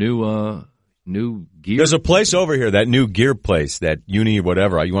 He's with a new gear. There's a place over here, that new gear place, that uni or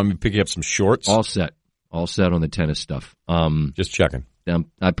whatever. You want me to pick you up some shorts? All set on the tennis stuff. Just checking. I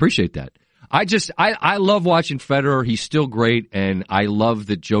appreciate that. I love watching Federer. He's still great, and I love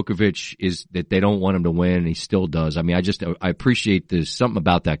that Djokovic that they don't want him to win, and he still does. I mean, I appreciate there's something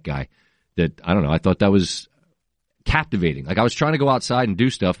about that guy that, I don't know, I thought that was captivating. Like I was trying to go outside and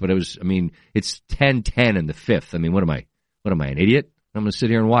do stuff, but it's 10-10 in the 5th. I mean, what am I, an idiot? I'm going to sit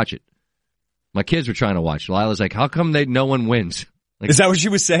here and watch it. My kids were trying to watch. Lila's like, how come no one wins? Like, is that what she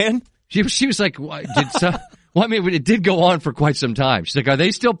was saying? She was like, well, I mean, it did go on for quite some time. She's like, are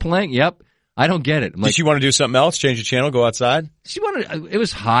they still playing? Yep. I don't get it. Did she want to do something else? Change the channel, go outside? It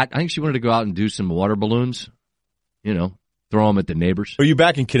was hot. I think she wanted to go out and do some water balloons, throw them at the neighbors. Are you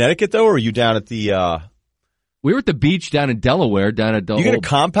back in Connecticut though, or are you down at the, We were at the beach down in Delaware, You got a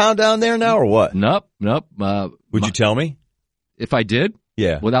compound down there now, or what? Nope. Would you tell me? If I did?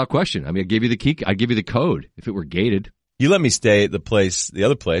 Yeah. Without question. I mean, I gave you the key. I'd give you the code if it were gated. You let me stay at the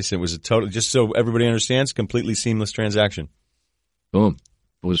other place. It was just so everybody understands, completely seamless transaction. Boom.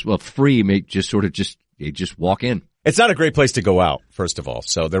 It was, free, just walk in. It's not a great place to go out, first of all,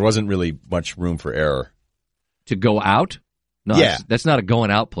 so there wasn't really much room for error. To go out? No, yeah. That's not a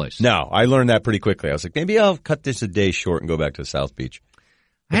going out place. No, I learned that pretty quickly. I was like, maybe I'll cut this a day short and go back to South Beach.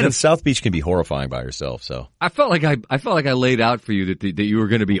 South Beach can be horrifying by yourself, so. I felt like I laid out for you that you were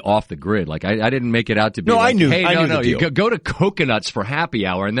going to be off the grid. Like I didn't make it out to be. No, like, I knew. Hey, I knew no, the deal. you go to Coconuts for happy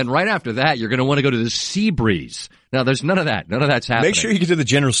hour, and then right after that, you're going to want to go to the Sea Breeze. Now, there's none of that. None of that's happening. Make sure you get to the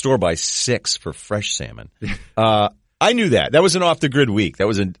general store by 6 for fresh salmon. I knew that. That was an off the grid week. That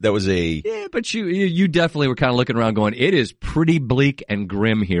was a. Yeah, but you definitely were kind of looking around, going, it is pretty bleak and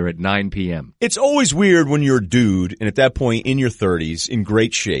grim here at 9 p.m. It's always weird when you're a dude and at that point in your 30s, in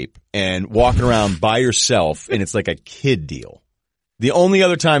great shape, and walking around by yourself, and it's like a kid deal. The only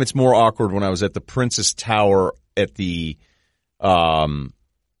other time it's more awkward when I was at the Princess Tower at the,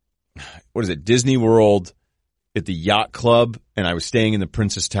 Disney World at the Yacht Club, and I was staying in the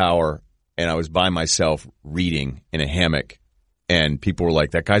Princess Tower, and I was by myself reading in a hammock, and people were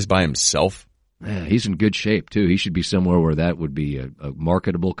like, that guy's by himself? Yeah, he's in good shape, too. He should be somewhere where that would be a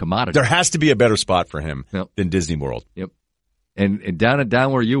marketable commodity. There has to be a better spot for him than Disney World. Yep. And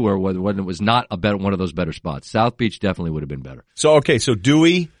down where you were, when it was not one of those better spots. South Beach definitely would have been better. So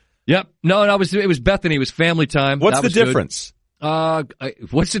Dewey? Yep. No, it was Bethany. It was family time. What's the difference?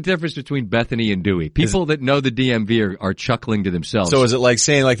 What's the difference between Bethany and Dewey? People that know the DMV are chuckling to themselves. So is it like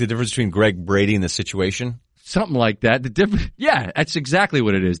saying like the difference between Greg Brady and The Situation? Something like that. The difference, yeah, that's exactly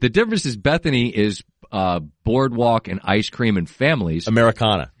what it is. The difference is Bethany is boardwalk and ice cream and families.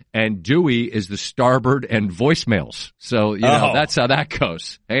 Americana. And Dewey is the starboard and voicemails. So, that's how that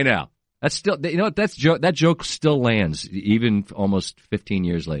goes. Hey, now. That's still, what, that joke still lands, even almost 15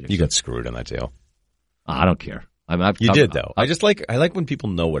 years later. You got screwed on that deal. I don't care. You did, though. I like when people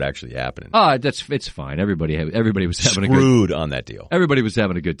know what actually happened. It's fine. Everybody was having screwed on that deal. Everybody was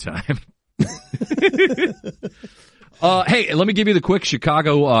having a good time. Hey, let me give you the quick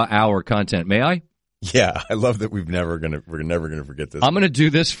Chicago hour content. May I? Yeah, I love that we're never gonna forget this. I'm gonna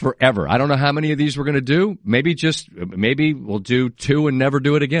do this forever. I don't know how many of these we're gonna do. Maybe we'll do 2 and never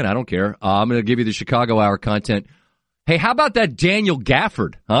do it again. I don't care. I'm gonna give you the Chicago hour content. Hey, how about that Daniel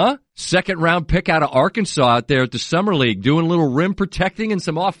Gafford, huh? Second round pick out of Arkansas out there at the Summer League, doing a little rim protecting and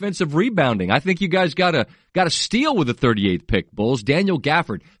some offensive rebounding. I think you guys got a steal with the 38th pick, Bulls. Daniel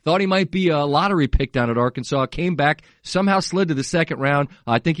Gafford thought he might be a lottery pick down at Arkansas, came back, somehow slid to the second round.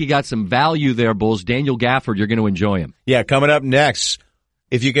 I think he got some value there, Bulls. Daniel Gafford, you're going to enjoy him. Yeah, coming up next,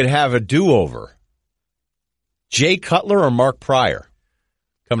 if you could have a do-over, Jay Cutler or Mark Pryor?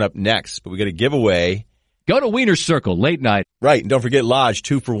 Coming up next, but we got a giveaway. Go to Wiener Circle, late night. Right, and don't forget Lodge,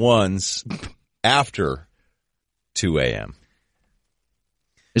 2-for-1s after 2 a.m.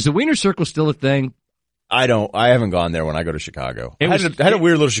 Is the Wiener Circle still a thing? I haven't gone there when I go to Chicago. I had a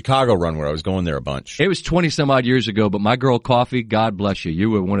weird little Chicago run where I was going there a bunch. It was 20-some-odd years ago, but my girl Coffee, God bless you, you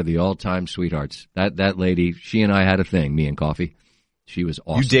were one of the all-time sweethearts. That lady, she and I had a thing, me and Coffee. She was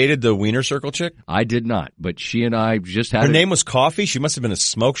awesome. You dated the Wiener Circle chick? I did not, but she and I just had Her name was Coffee? She must have been a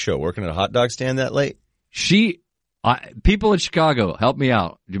smoke show working at a hot dog stand that late. People in Chicago, help me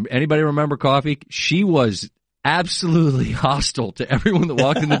out. Anybody remember Coffee? She was absolutely hostile to everyone that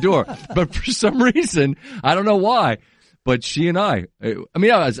walked in the door. But for some reason, I don't know why, but she and I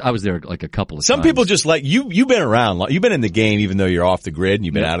was there like a couple of times. Some people just like, you've been around, you've been in the game even though you're off the grid and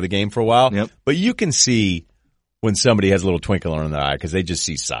you've been out of the game for a while. Yep. But you can see when somebody has a little twinkle in their eye because they just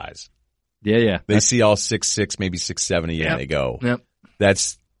see size. Yeah. They see all 6'6", maybe 6'7", and they go, yep.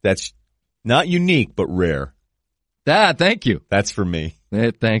 That's not unique, but rare. Thank you. That's for me.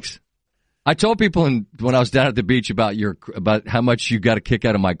 Thanks. I told people when I was down at the beach about how much you got a kick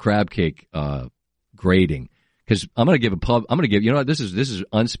out of my crab cake grading, because I'm going to give this is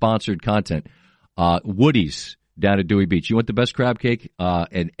unsponsored content. Woody's down at Dewey Beach. You want the best crab cake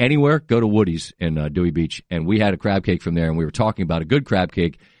and anywhere? Go to Woody's in Dewey Beach, and we had a crab cake from there, and we were talking about a good crab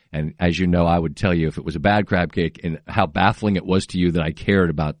cake. And as you know, I would tell you if it was a bad crab cake and how baffling it was to you that I cared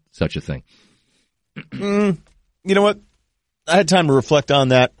about such a thing. You know what? I had time to reflect on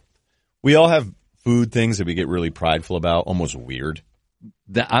that. We all have food things that we get really prideful about, almost weird.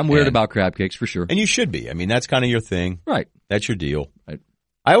 I'm weird about crab cakes for sure. And you should be. I mean, that's kind of your thing. Right. That's your deal. Right.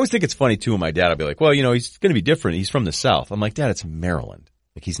 I always think it's funny, too, when my dad will be like, well, he's going to be different. He's from the South. I'm like, Dad, it's Maryland.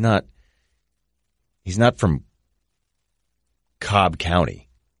 Like, he's not from Cobb County.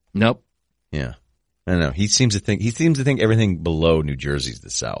 Nope. Yeah. I don't know. He seems to think everything below New Jersey is the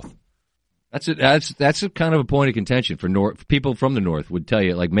South. That's a kind of a point of contention for people from the North would tell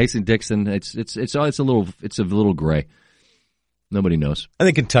you, like Mason-Dixon, it's a little gray. Nobody knows. I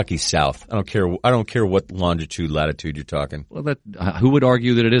think Kentucky's South. I don't care what latitude you're talking. Well, who would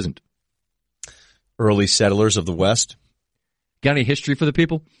argue that it isn't? Early settlers of the West. Got any history for the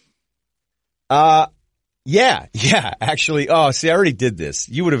people? Yeah, actually. Oh, see, I already did this.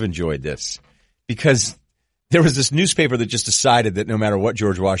 You would have enjoyed this because there was this newspaper that just decided that no matter what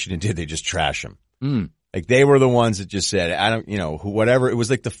George Washington did, they just trash him. Like they were the ones that just said, whatever. It was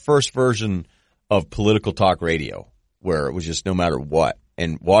like the first version of political talk radio where it was just no matter what.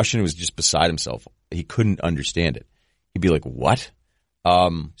 And Washington was just beside himself. He couldn't understand it. He'd be like, what?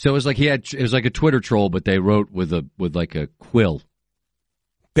 So it was like it was like a Twitter troll, but they wrote with like a quill.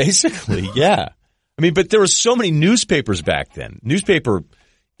 Basically, yeah. I mean, but there were so many newspapers back then. Newspaper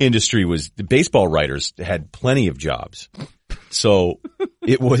industry the baseball writers had plenty of jobs. So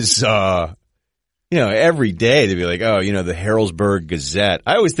it was, every day they'd be like, the Harrisburg Gazette.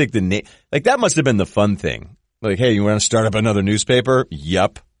 I always think the name, like that must have been the fun thing. Like, hey, you want to start up another newspaper?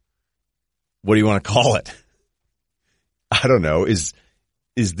 Yup. What do you want to call it? I don't know. Is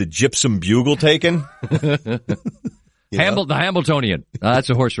the Gypsum Bugle taken? The Hambletonian.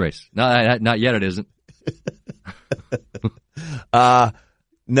 That's a horse race. No, not yet. It isn't.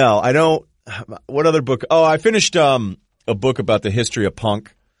 No, I don't. What other book? Oh, I finished a book about the history of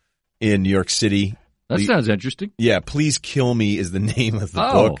punk in New York City. That sounds interesting. Yeah, Please Kill Me is the name of the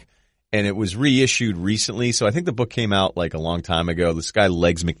book. And it was reissued recently. So I think the book came out like a long time ago. This guy,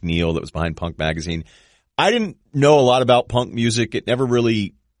 Legs McNeil, that was behind Punk Magazine. I didn't know a lot about punk music. It never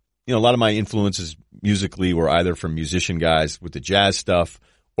really, a lot of my influences musically were either from musician guys with the jazz stuff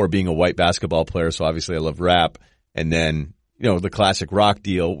or being a white basketball player. So obviously I love rap. And then, the classic rock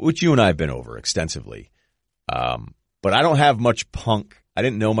deal, which you and I have been over extensively. But I don't have much punk. I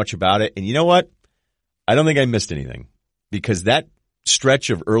didn't know much about it. And you know what? I don't think I missed anything because that stretch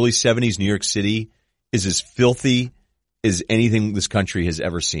of early 70s New York City is as filthy as anything this country has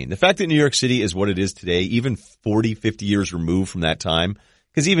ever seen. The fact that New York City is what it is today, even 40, 50 years removed from that time,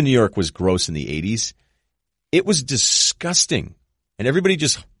 because even New York was gross in the 80s, it was disgusting. And everybody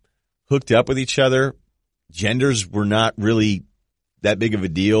just hooked up with each other. Genders were not really that big of a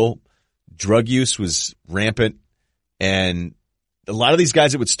deal. Drug use was rampant. And a lot of these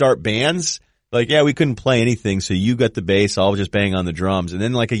guys that would start bands, like, yeah, we couldn't play anything, so you got the bass, I'll just bang on the drums. And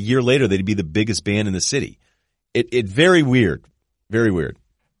then like a year later, they'd be the biggest band in the city. It very weird. Very weird.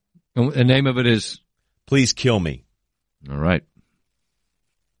 And the name of it is? Please Kill Me. All right.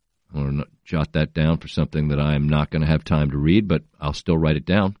 I'm going to jot that down for something that I'm not going to have time to read, but I'll still write it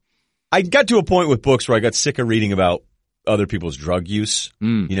down. I got to a point with books where I got sick of reading about other people's drug use.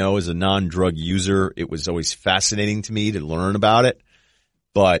 As a non-drug user, it was always fascinating to me to learn about it.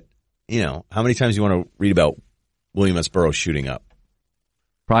 But, how many times do you want to read about William S. Burroughs shooting up?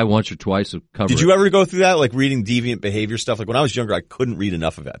 Probably once or twice. Did you ever go through that, like reading deviant behavior stuff? Like when I was younger, I couldn't read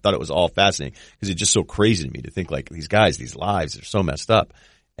enough of it. I thought it was all fascinating because it's just so crazy to me to think like these guys, these lives, they're so messed up.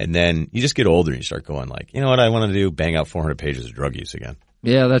 And then you just get older and you start going like, you know what I want to do? Bang out 400 pages of drug use again.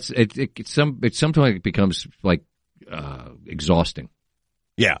 Yeah, that's it. Sometimes it becomes like exhausting.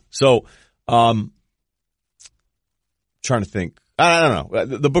 Yeah. So, trying to think. I don't know.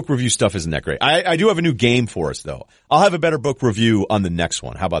 The book review stuff isn't that great. I do have a new game for us, though. I'll have a better book review on the next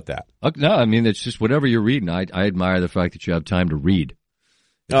one. How about that? No, I mean, it's just whatever you're reading. I admire the fact that you have time to read.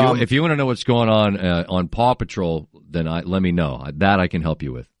 If you want to know what's going on Paw Patrol, then let me know. That I can help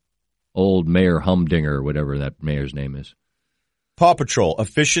you with. Old Mayor Humdinger, or whatever that mayor's name is. Paw Patrol,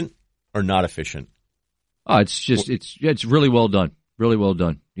 efficient or not efficient? Oh, it's really well done. Really well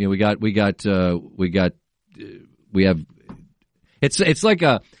done. We have. It's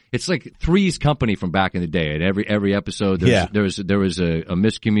like Three's Company from back in the day. At every episode, there was a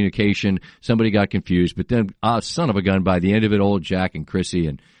miscommunication. Somebody got confused, but then son of a gun, by the end of it, old Jack and Chrissy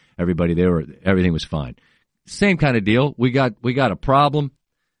and everybody, everything was fine. Same kind of deal. We got a problem,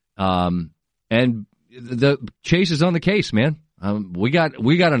 and the chase is on the case, man. We got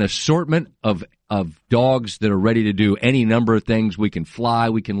an assortment of dogs that are ready to do any number of things. We can fly,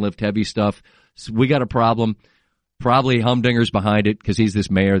 we can lift heavy stuff. So we got a problem. Probably Humdinger's behind it because he's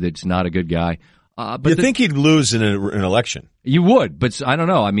this mayor that's not a good guy. But you think he'd lose in an election? You would, but I don't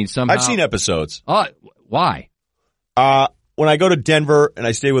know. I mean, somehow I've seen episodes. Why? When I go to Denver and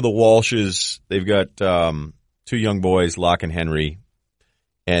I stay with the Walshes, they've got two young boys, Locke and Henry,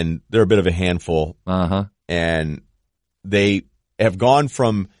 and they're a bit of a handful. And they have gone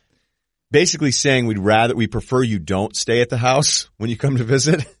from basically saying we prefer you don't stay at the house when you come to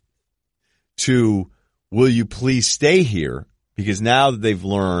visit to will you please stay here? Because now that they've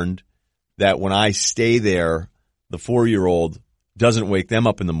learned that when I stay there, the 4-year-old doesn't wake them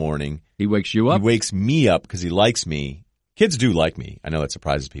up in the morning. He wakes you up? He wakes me up because he likes me. Kids do like me. I know that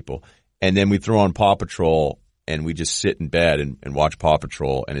surprises people. And then we throw on Paw Patrol and we just sit in bed and watch Paw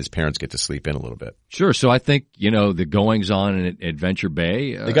Patrol and his parents get to sleep in a little bit. Sure. So I think, the goings on in Adventure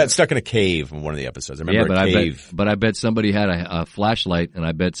Bay. They got stuck in a cave in one of the episodes. I remember a cave. I bet somebody had a flashlight and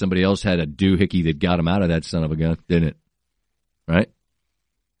I bet somebody else had a doohickey that got him out of that son of a gun, didn't it? Right?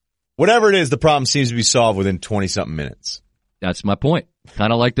 Whatever it is, the problem seems to be solved within 20-something minutes. That's my point.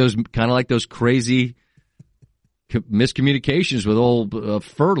 Kind of like those crazy miscommunications with old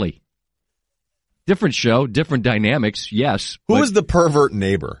Furley. Different show, different dynamics, yes. Who was the pervert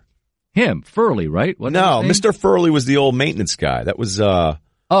neighbor? Him, Furley, right? No, Mr. Furley was the old maintenance guy. That was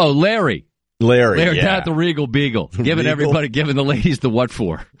Larry. Larry, yeah. Not the Regal Beagle. Giving the ladies the what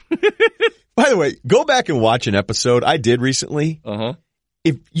for. By the way, go back and watch an episode I did recently.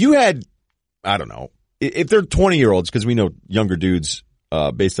 If you had, I don't know, if they're 20-year-olds, because we know younger dudes,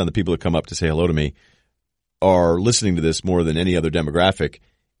 based on the people that come up to say hello to me, are listening to this more than any other demographic.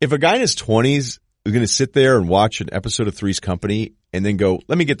 If a guy in his 20s is going to sit there and watch an episode of Three's Company and then go,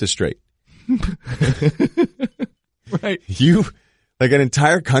 let me get this straight. Right. Like an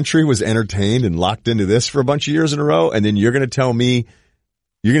entire country was entertained and locked into this for a bunch of years in a row, and then you're going to tell me,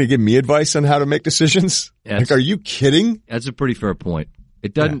 you're going to give me advice on how to make decisions? Like, are you kidding? That's a pretty fair point.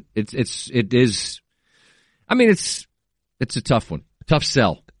 It doesn't, it is, I mean, it's a tough one. Tough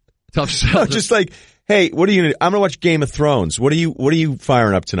sell. No, just like, hey, what are you going to do? I'm going to watch Game of Thrones. What are you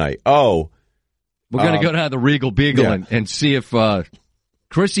firing up tonight? Oh. We're going to go down to the Regal Beagle and see if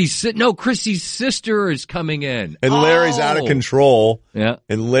Chrissy's sister is coming in. And Larry's out of control. Yeah.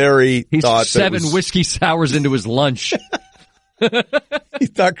 And Larry He's thought 7 whiskey sours into his lunch. He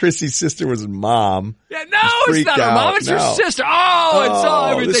thought Chrissy's sister was his mom. Yeah, no, it's not her mom. It's her sister. Oh, it's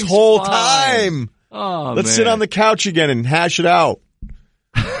all everything's this whole fine. time. Oh, Let's sit on the couch again and hash it out.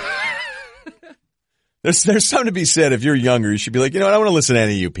 There's something to be said. If you're younger, you should be like, you know what? I want to listen to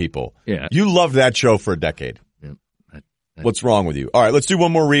any of you people. Yeah. You loved that show for a decade. Yeah. What's wrong with you? All right, let's do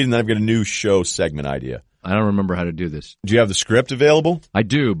one more read, and then I've got a new show segment idea. I don't remember how to do this. Do you have the script available? I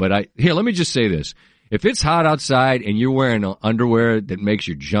do, but here, let me just say this. If it's hot outside and you're wearing underwear that makes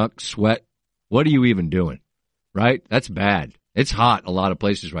your junk sweat, what are you even doing? Right? That's bad. It's hot a lot of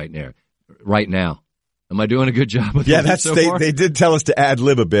places right now. Am I doing a good job with that? Yeah, they did tell us to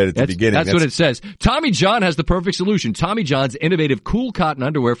ad-lib a bit at the beginning. That's what it says. Tommy John has the perfect solution. Tommy John's innovative cool cotton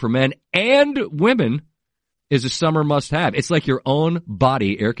underwear for men and women is a summer must-have. It's like your own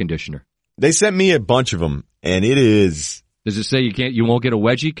body air conditioner. They sent me a bunch of them, and it is... Does it say you won't get a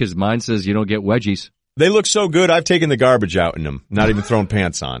wedgie? Because mine says you don't get wedgies. They look so good, I've taken the garbage out in them, not even thrown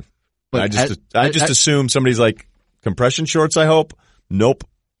pants on. But I just assume somebody's like, compression shorts, I hope? Nope.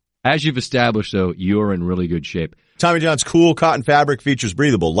 As you've established, though, you're in really good shape. Tommy John's cool cotton fabric features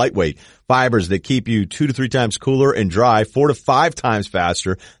breathable, lightweight fibers that keep you 2 to 3 times cooler and dry, 4 to 5 times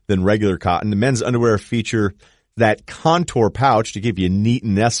faster than regular cotton. The men's underwear feature that contour pouch to keep you neat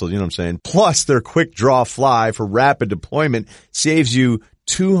and nestled, you know what I'm saying? Plus, their quick draw fly for rapid deployment saves you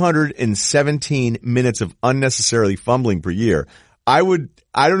 217 minutes of unnecessarily fumbling per year. I wouldn't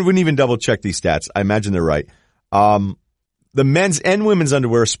even double check these stats. I imagine they're right. The men's and women's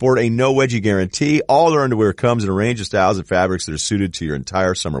underwear sport a no wedgie guarantee. All their underwear comes in a range of styles and fabrics that are suited to your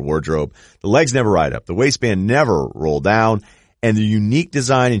entire summer wardrobe. The legs never ride up. The waistband never roll down. And the unique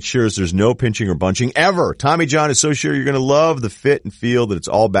design ensures there's no pinching or bunching ever. Tommy John is so sure you're going to love the fit and feel that it's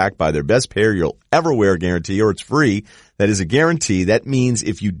all backed by their best pair you'll ever wear guarantee, or it's free. That is a guarantee. That means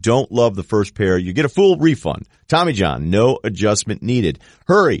if you don't love the first pair, you get a full refund. Tommy John, no adjustment needed.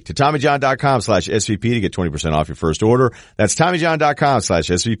 Hurry to TommyJohn.com/SVP to get 20% off your first order. That's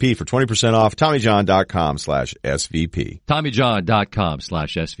TommyJohn.com/SVP for 20% off. TommyJohn.com/SVP.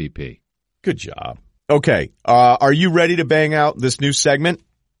 TommyJohn.com/SVP. Good job. Okay, are you ready to bang out this new segment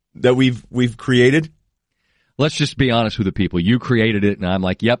that we've created? Let's just be honest with the people. You created it, and I'm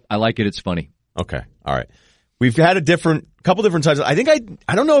like, yep, I like it. It's funny. Okay, all right. We've had a couple different times. I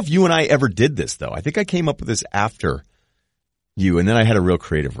don't know if you and I ever did this though. I think I came up with this after you, and then I had a real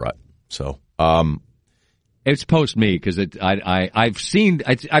creative rut. So, it's post me because I've seen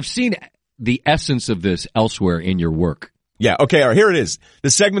the essence of this elsewhere in your work. Yeah. Okay. All right. Here it is. The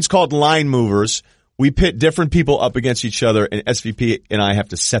segment's called Line Movers. We pit different people up against each other, and SVP and I have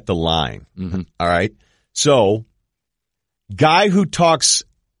to set the line. Mm-hmm. All right. So, guy who talks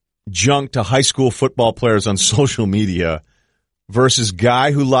junk to high school football players on social media versus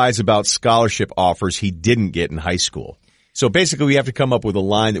guy who lies about scholarship offers he didn't get in high school. So basically, we have to come up with a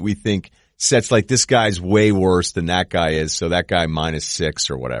line that we think sets like this guy's way worse than that guy is, so that guy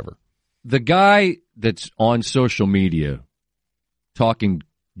 -6 or whatever. The guy that's on social media talking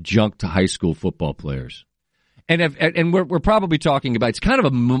junk to high school football players. And we're probably talking about, it's kind of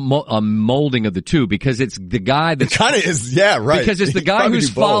a molding of the two, because it's the guy that kind of is, yeah, right. Because it's the guy who's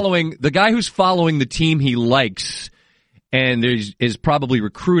following the team he likes, and is probably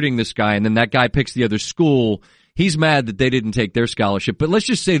recruiting this guy, and then that guy picks the other school. He's mad that they didn't take their scholarship. But let's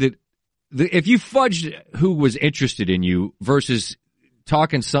just say that if you fudged who was interested in you versus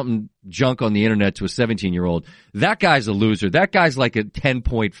talking something junk on the internet to a 17-year-old, that guy's a loser. That guy's like a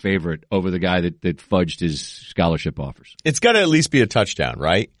 10-point favorite over the guy that fudged his scholarship offers. It's got to at least be a touchdown,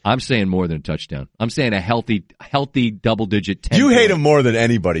 right? I'm saying more than a touchdown. I'm saying a healthy double-digit 10. You hate him more than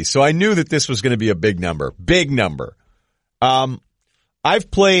anybody, so I knew that this was going to be a big number. Big number.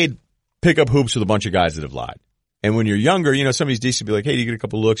 I've played pickup hoops with a bunch of guys that have lied. And when you're younger, somebody's decent, be like, hey, do you get a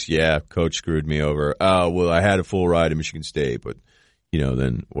couple looks? Yeah, coach screwed me over. Well, I had a full ride to Michigan State, but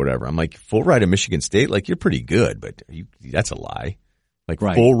then whatever. I'm like, full ride to Michigan State? Like, you're pretty good, but that's a lie. Like,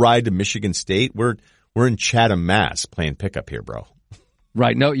 right. Full ride to Michigan State? We're in Chatham, Mass, playing pickup here, bro.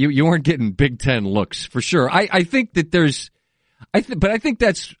 Right. No, you weren't getting Big Ten looks, for sure. I think that I think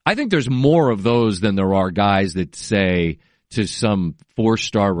there's more of those than there are guys that say to some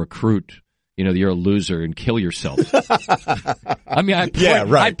 4-star recruit, you're a loser and kill yourself. I mean,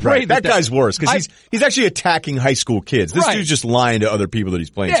 I pray that guy's worse because he's actually attacking high school kids. This dude's just lying to other people that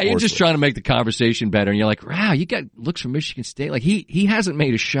he's playing sports you're just with. Trying to make the conversation better, and you're like, wow, you got looks from Michigan State. Like, he hasn't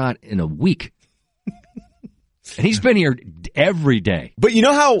made a shot in a week. And he's been here every day. But you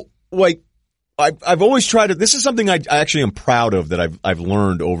know how, like, I've always tried to, this is something I actually am proud of that I've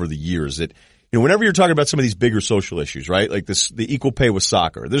learned over the years that, whenever you're talking about some of these bigger social issues, right? Like the equal pay with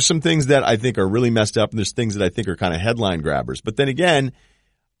soccer, there's some things that I think are really messed up and there's things that I think are kind of headline grabbers. But then again,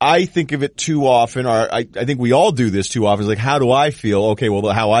 I think of it too often, or I think we all do this too often. It's like, how do I feel? Okay,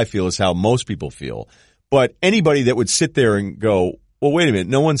 well, how I feel is how most people feel. But anybody that would sit there and go, well, wait a minute,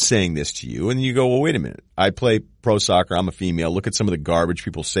 no one's saying this to you. And you go, well, wait a minute. I play pro soccer. I'm a female. Look at some of the garbage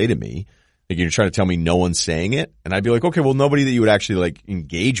people say to me. Like, you're trying to tell me no one's saying it? And I'd be like, okay, well, nobody that you would actually like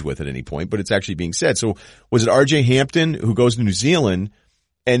engage with at any point, but it's actually being said. So was it RJ Hampton who goes to New Zealand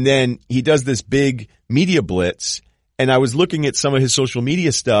and then he does this big media blitz? And I was looking at some of his social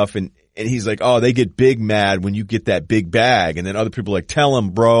media stuff and he's like, oh, they get big mad when you get that big bag. And then other people are like, tell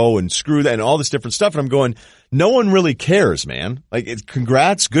him, bro, and screw that and all this different stuff. And I'm going, no one really cares, man. Like,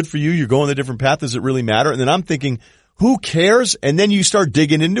 congrats, good for you. You're going the different path. Does it really matter? And then I'm thinking, who cares? And then you start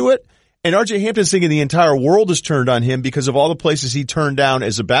digging into it. And RJ Hampton's thinking the entire world is turned on him because of all the places he turned down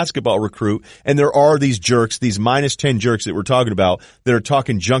as a basketball recruit. And there are these jerks, these -10 jerks that we're talking about that are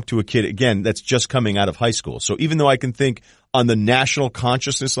talking junk to a kid, again, that's just coming out of high school. So even though I can think on the national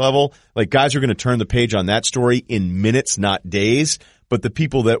consciousness level, like guys are going to turn the page on that story in minutes, not days. But the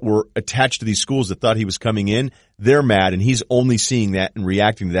people that were attached to these schools that thought he was coming in, they're mad. And he's only seeing that and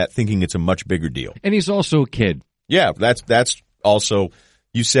reacting to that, thinking it's a much bigger deal. And he's also a kid. Yeah, that's also...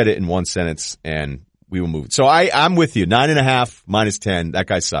 You said it in one sentence, and we will move it. So I'm with you. 9.5 -10. That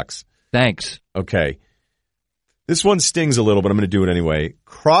guy sucks. Thanks. Okay. This one stings a little, but I'm going to do it anyway.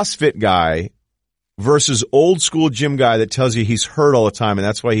 CrossFit guy versus old school gym guy that tells you he's hurt all the time, and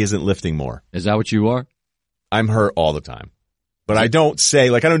that's why he isn't lifting more. Is that what you are? I'm hurt all the time. But I don't say,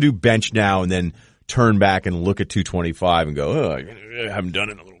 like, I don't do bench now and then turn back and look at 225 and go, oh, I haven't done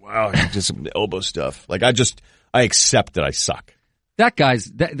it in a little while. Just some elbow stuff. Like, I accept that I suck.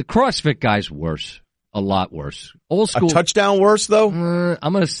 The CrossFit guy's worse. A lot worse. Old school. A touchdown worse, though?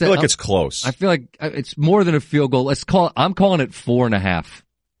 I'm going to say. I feel like it's close. I feel like it's more than a field goal. I'm calling it 4.5.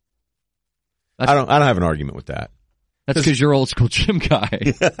 I don't have an argument with that. That's because you're old school gym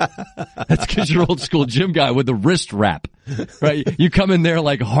guy. That's because you're old school gym guy with the wrist wrap. Right? You come in there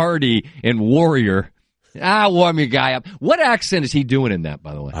like Hardy and Warrior. Warm your guy up. What accent is he doing in that,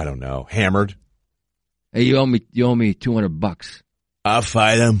 by the way? I don't know. Hammered. Hey, you owe me $200. I'll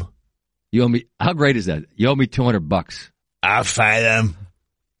fight him. You owe me, how great is that? You owe me $200. I'll fight him.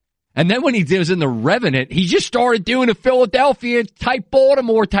 And then when he was in The Revenant, he just started doing a Philadelphia type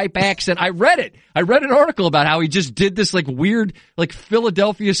Baltimore type accent. I read it. I read an article about how he just did this like weird, like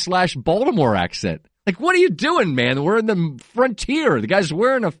Philadelphia / Baltimore accent. Like, what are you doing, man? We're in the frontier. The guy's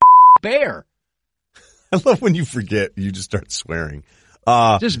wearing a bear. I love when you forget. You just start swearing.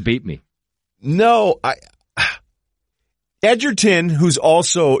 Just beat me. No, Edgerton, who's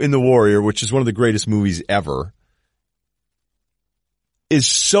also in The Warrior, which is one of the greatest movies ever, is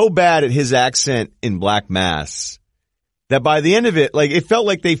so bad at his accent in Black Mass that by the end of it, like, it felt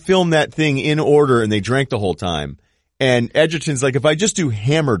like they filmed that thing in order and they drank the whole time. And Edgerton's like, if I just do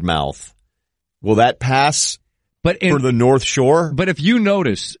hammered mouth, will that pass for the North Shore? But if you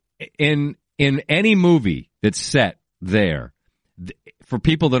notice, in any movie that's set there, for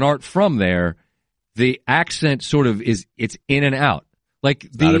people that aren't from there, the accent sort of it's in and out. Like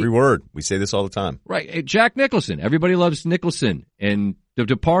not every word. We say this all the time. Right. Jack Nicholson. Everybody loves Nicholson and The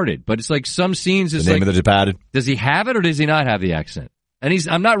Departed, but it's like some scenes is the name of The Departed. Does he have it or does he not have the accent? And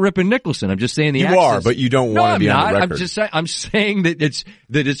I'm not ripping Nicholson. I'm just saying the accent. You are, but you don't want to be on the record. I'm saying that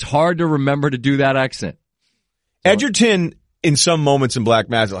it's hard to remember to do that accent. So, Edgerton, in some moments in Black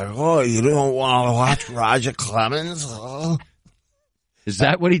Mass, like, oh, you don't want to watch Roger Clemens? Oh. Is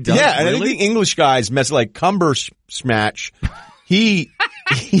that what he does? Yeah, and really? I think the English guys mess like Cumbersmatch. He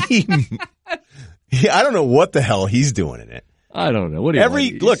I don't know what the hell he's doing in it. I don't know. What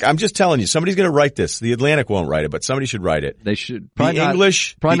look, I'm just telling you, somebody's going to write this. The Atlantic won't write it, but somebody should write it. They should. Probably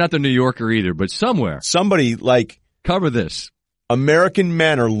not the New Yorker either, but somewhere. Somebody like cover this. American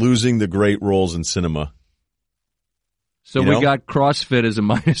men are losing the great roles in cinema. So we got CrossFit as a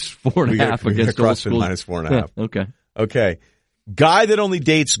 -4.5 against old school. CrossFit -4.5. Okay. Guy that only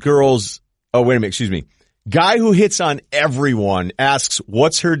dates girls. Oh, wait a minute. Excuse me. Guy who hits on everyone asks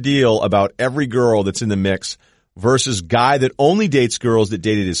what's her deal about every girl that's in the mix versus guy that only dates girls that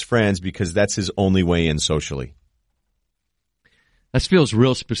dated his friends because that's his only way in socially. That feels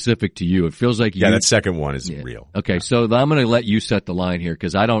real specific to you. It feels like you. Yeah, that second one is real. Okay, so I'm going to let you set the line here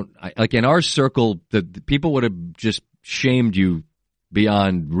because like in our circle, the people would have just shamed you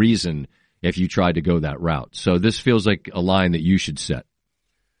beyond reason if you tried to go that route. So this feels like a line that you should set.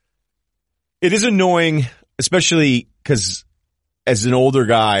 It is annoying, especially because as an older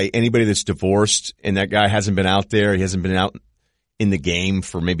guy, anybody that's divorced and that guy hasn't been out there, he hasn't been out in the game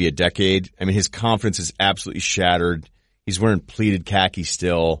for maybe a decade. I mean, his confidence is absolutely shattered. He's wearing pleated khaki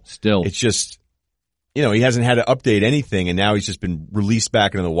still. It's just, he hasn't had to update anything, and now he's just been released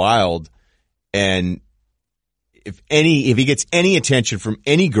back into the wild. And if he gets any attention from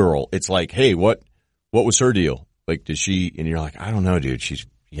any girl, it's like, hey, what was her deal? Like, did she? And you're like, I don't know, dude. She's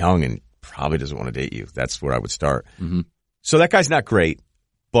young and probably doesn't want to date you. That's where I would start. Mm-hmm. So that guy's not great,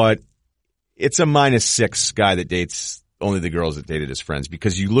 but it's a -6 guy that dates only the girls that dated his friends,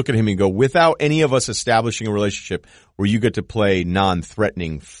 because you look at him and go, without any of us establishing a relationship where you get to play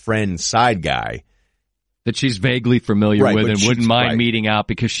non-threatening friend side guy. That she's vaguely familiar with and wouldn't mind meeting out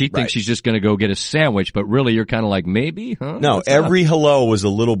because she thinks she's just going to go get a sandwich, but really you're kind of like, maybe, huh? No, every hello was a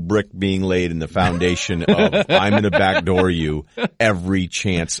little brick being laid in the foundation of I'm going to backdoor you every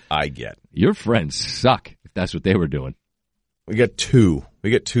chance I get. Your friends suck if that's what they were doing. We got two.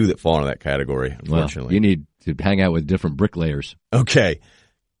 That fall into that category, unfortunately. Well, you need to hang out with different bricklayers. Okay.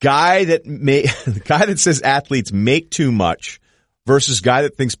 Guy that says athletes make too much versus guy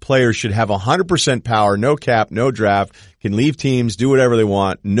that thinks players should have 100% power, no cap, no draft, can leave teams, do whatever they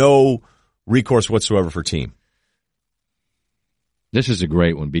want, no recourse whatsoever for team. This is a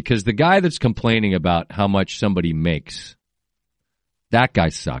great one, because the guy that's complaining about how much somebody makes, that guy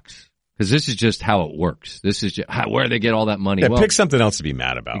sucks. Because this is just how it works. This is just where they get all that money. Yeah, pick something else to be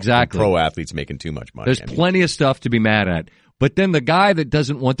mad about. Exactly. Pro athletes making too much money. There's plenty of stuff to be mad at. But then the guy that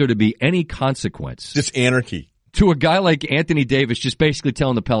doesn't want there to be any consequence. Just anarchy. To a guy like Anthony Davis just basically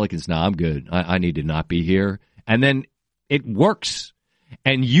telling the Pelicans, nah, I'm good. I need to not be here. And then it works.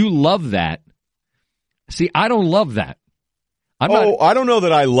 And you love that. See, I don't love that. I don't know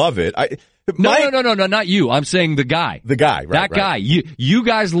that I love it. No, not you. I'm saying the guy. The guy, right. That guy. You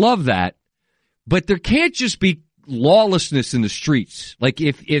guys love that. But there can't just be lawlessness in the streets. Like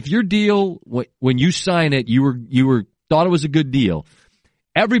if your deal, when you sign it, you were thought it was a good deal.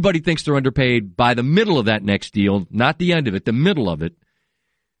 Everybody thinks they're underpaid by the middle of that next deal, not the end of it, the middle of it.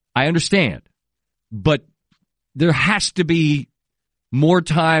 I understand. But there has to be more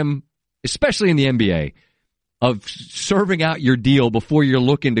time, especially in the NBA, of serving out your deal before you're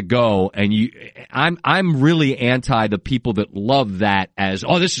looking to go. And I'm really anti the people that love that as,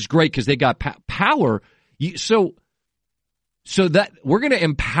 oh, this is great because they got power. So that we're going to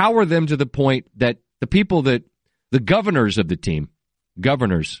empower them to the point that the people that, the governors of the team, how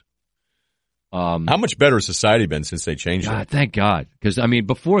much better has society been since they changed it? Thank God. Because, I mean,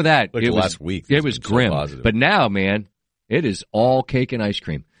 before that, last week, it was grim. So but now, man, it is all cake and ice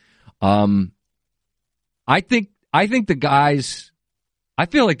cream. I think the guys, I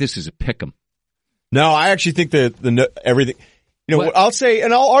feel like this is a pick'em. No, I actually think that everything, I'll say,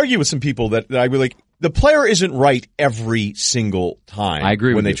 and I'll argue with some people that I really like, the player isn't right every single time. I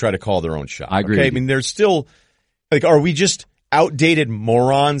agree when with they you. try to call their own shot. I agree. Okay? I mean, there's still, like, are we just outdated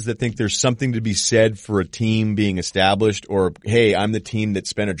morons that think there's something to be said for a team being established, or, hey, I'm the team that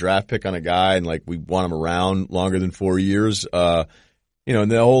spent a draft pick on a guy and like we want him around longer than 4 years, and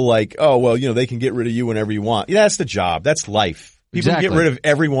the whole like, oh, well, they can get rid of you whenever you want. Yeah, that's the job. That's life. People Exactly. get rid of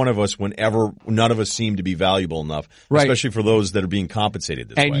every one of us whenever none of us seem to be valuable enough, right. Especially for those that are being compensated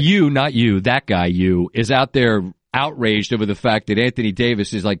this way. And you, not you, that guy, is out there outraged over the fact that Anthony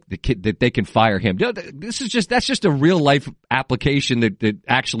Davis is like the kid that they can fire him. That's just a real life application that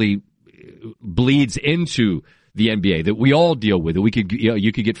actually bleeds into the NBA that we all deal with. That we could,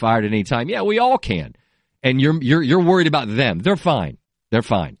 you could get fired at any time. Yeah, we all can. And you're worried about them. They're fine. They're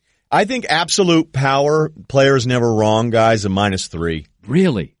fine. I think absolute power, players never wrong, guys, a -3.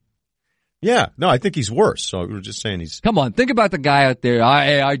 Really? Yeah. No, I think he's worse. So we were just saying he's. Come on, think about the guy out there.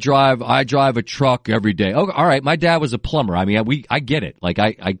 I drive a truck every day. Oh, all right. My dad was a plumber. I mean, I get it. Like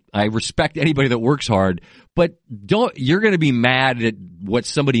I respect anybody that works hard, but you're going to be mad at what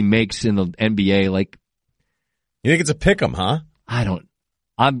somebody makes in the NBA. Like, you think it's a pick'em, huh? I don't.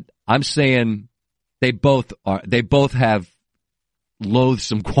 I'm saying they both have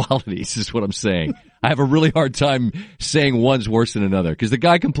loathsome qualities is what I'm saying. I have a really hard time saying one's worse than another, because the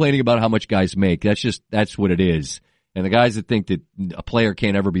guy complaining about how much guys make, that's what it is. And the guys that think that a player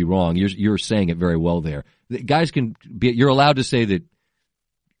can't ever be wrong, you're saying it very well there. The guys can be, you're allowed to say that,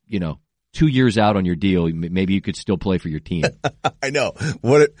 2 years out on your deal, maybe you could still play for your team. I know.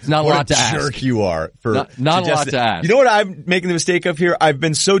 It's not what a lot to jerk ask. You are. For not a lot to ask. You know what I'm making the mistake of here? I've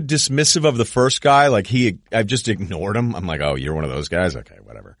been so dismissive of the first guy, like I've just ignored him. I'm like, oh, you're one of those guys? Okay,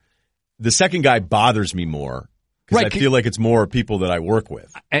 whatever. The second guy bothers me more, because right. I feel like it's more people that I work with.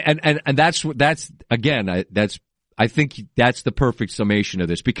 And that's again, I think that's the perfect summation of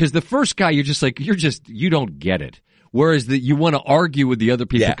this, because the first guy, you don't get it. Whereas you want to argue with the other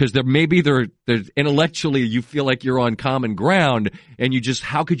people because they're intellectually you feel like you're on common ground, and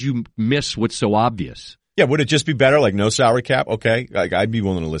how could you miss what's so obvious? Yeah, would it just be better, like no salary cap? Okay, like I'd be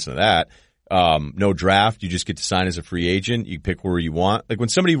willing to listen to that. No draft, you just get to sign as a free agent. You pick where you want. Like when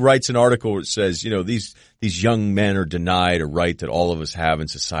somebody writes an article that says, these young men are denied a right that all of us have in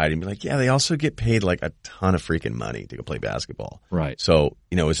society, and be like, yeah, they also get paid like a ton of freaking money to go play basketball. Right. So,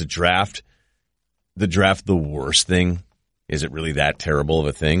 is the draft the worst thing? Is it really that terrible of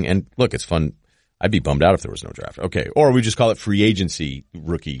a thing? And look, it's fun. I'd be bummed out if there was no draft. Okay. Or we just call it free agency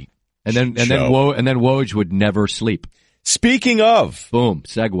rookie. And then Woj would never sleep. Speaking of, boom,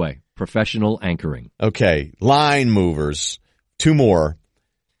 segue, professional anchoring. Okay, line movers. 2 more.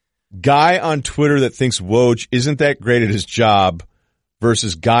 Guy on Twitter that thinks Woj isn't that great at his job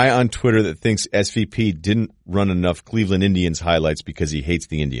versus guy on Twitter that thinks SVP didn't run enough Cleveland Indians highlights because he hates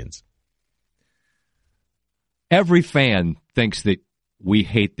the Indians. Every fan thinks that we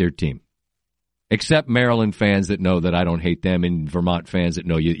hate their team. Except Maryland fans that know that I don't hate them, and Vermont fans that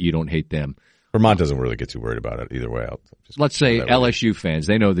know you don't hate them. Vermont doesn't really get too worried about it either way. Let's say LSU fans,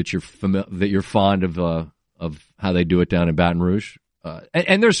 they know that you're fond of how they do it down in Baton Rouge,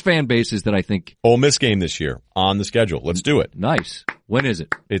 and there's fan bases that I think. Ole Miss game this year on the schedule. Let's do it. Nice. When is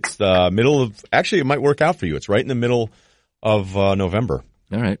it? It's the middle of. Actually, it might work out for you. It's right in the middle of November.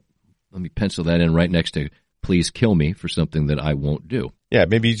 All right, let me pencil that in right next to. Please kill me for something that I won't do. Yeah,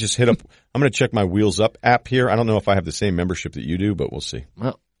 maybe you just hit up. I'm going to check my Wheels Up app here. I don't know if I have the same membership that you do, but we'll see.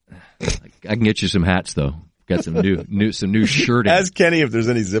 Well, I can get you some hats though. Got some new shirting. Ask Kenny if there's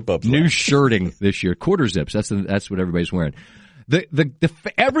any zip ups. New shirting this year, quarter zips. That's what everybody's wearing.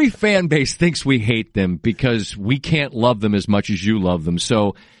 Every fan base thinks we hate them because we can't love them as much as you love them.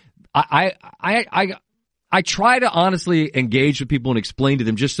 So I try to honestly engage with people and explain to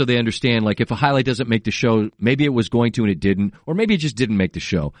them just so they understand, like, if a highlight doesn't make the show, maybe it was going to and it didn't, or maybe it just didn't make the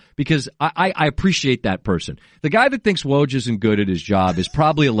show, because I appreciate that person. The guy that thinks Woj isn't good at his job is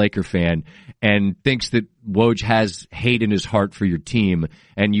probably a Laker fan and thinks that Woj has hate in his heart for your team,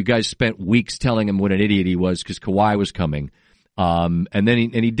 and you guys spent weeks telling him what an idiot he was because Kawhi was coming, and then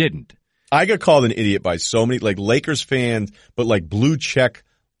he didn't. I got called an idiot by so many, like, Lakers fans, but like blue check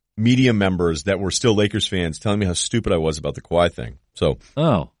media members that were still Lakers fans telling me how stupid I was about the Kawhi thing. So,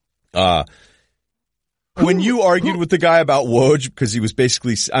 when you argued with the guy about Woj, because he was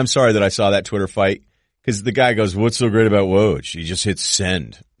basically, I'm sorry that I saw that Twitter fight, because the guy goes, what's so great about Woj? He just hits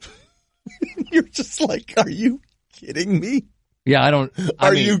send. You're just like, are you kidding me? Yeah,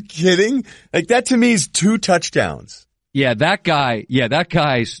 Are you kidding? Like, that to me is 2 touchdowns. Yeah, that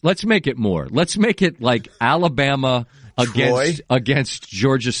guy's, let's make it more. Let's make it like Alabama against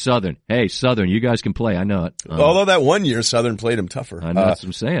Georgia Southern. Hey, Southern, you guys can play. I know it. Although that one year Southern played him tougher. I know that's what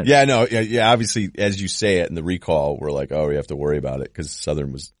I'm saying. Yeah, no, yeah. Obviously, as you say it in the recall, we're like, oh, we have to worry about it because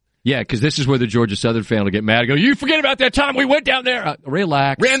Southern was. Yeah, because this is where the Georgia Southern fan will get mad and go, you forget about that time we went down there.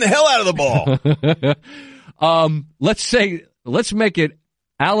 Relax. Ran the hell out of the ball. Let's make it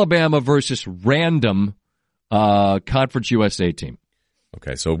Alabama versus random Conference USA team.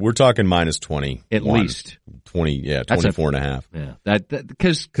 Okay, so we're talking minus 20. At least. 20, yeah, 24 and a half. Yeah.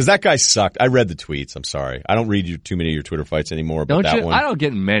 Because that guy sucked. I read the tweets. I'm sorry. I don't read too many of your Twitter fights anymore, but that one. I don't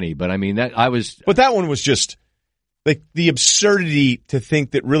get many, but I mean, But that one was just, like, the absurdity to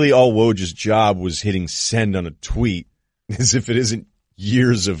think that really all Woj's job was hitting send on a tweet, as if it isn't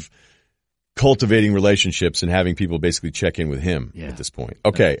years of cultivating relationships and having people basically check in with him at this point.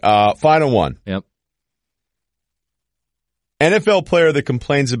 Okay, final one. Yep. NFL player that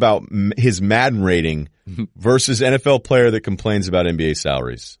complains about his Madden rating versus NFL player that complains about NBA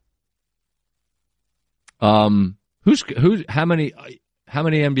salaries. How many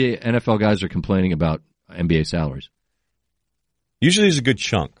NFL guys are complaining about NBA salaries? Usually there's a good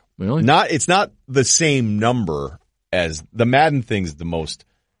chunk. Really? It's not the same number as the Madden thing's the most.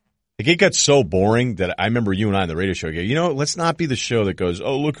 Like, it got so boring that I remember you and I on the radio show go, let's not be the show that goes,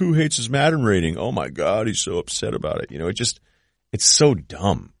 oh, look who hates his Madden rating. Oh my God, he's so upset about it. It's so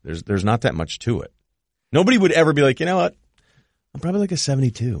dumb. There's not that much to it. Nobody would ever be like, you know what? I'm probably like a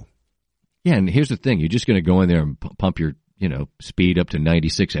 72. Yeah, and here's the thing. You're just going to go in there and pump your, speed up to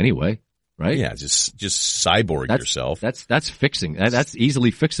 96 anyway, right? Yeah, just cyborg yourself. That's fixing. That's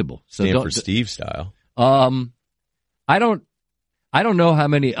easily fixable. So Stanford Steve style. I don't know how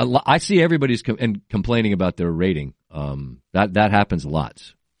many. I see everybody's complaining about their rating. That happens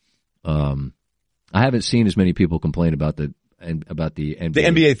lots. I haven't seen as many people complain about the NBA. The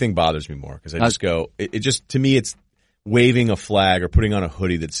NBA thing bothers me more because I just go, it just, to me, it's waving a flag or putting on a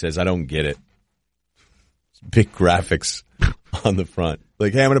hoodie that says, I don't get it. Big graphics on the front.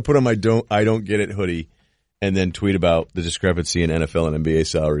 Like, hey, I'm going to put on my I don't get it hoodie and then tweet about the discrepancy in NFL and NBA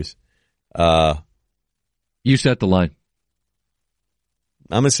salaries. You set the line.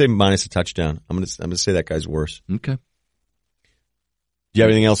 I'm going to say minus a touchdown. I'm going to say that guy's worse. Okay. Do you have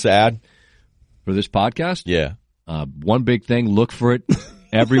anything else to add for this podcast? Yeah. One big thing: look for it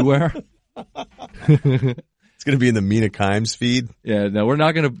everywhere. It's going to be in the Mina Kimes feed. Yeah, no, we're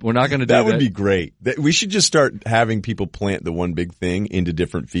not going to do that. That would be great. We should just start having people plant the one big thing into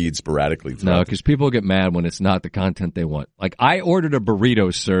different feeds sporadically. No, because people get mad when it's not the content they want. Like, I ordered a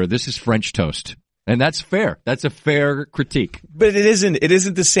burrito, sir. This is French toast. And that's fair. That's a fair critique. But it isn't. It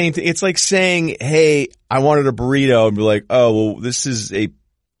isn't the same thing. It's like saying, hey, I wanted a burrito, and be like, oh, well, this is a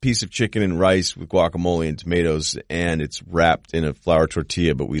piece of chicken and rice with guacamole and tomatoes, and it's wrapped in a flour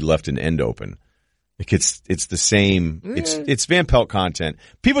tortilla, but we left an end open. Like, it's the same. It's Van Pelt content.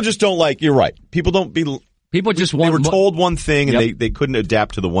 People just don't like. You're right. People don't be. People just want. They were told one thing, and Yep. they couldn't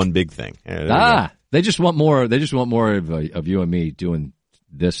adapt to the one big thing. They just want more. They just want more of you and me doing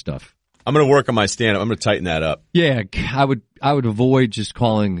this stuff. I'm going to work on my stand-up. I'm going to tighten that up. Yeah, I would avoid just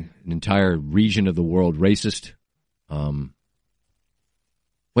calling an entire region of the world racist.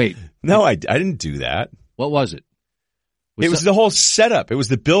 Wait. No, I didn't do that. What was it? It was the whole setup. It was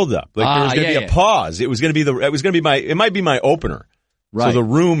the build-up. Like, there was going to be a pause. It was going to be it might be my opener. Right. So the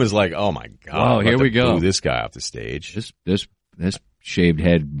room is like, oh my God. Oh, here we go. Boo this guy off the stage. This shaved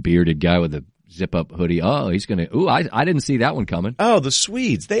head, bearded guy with a zip-up hoodie. Oh, he's going to. Ooh, I didn't see that one coming. Oh, the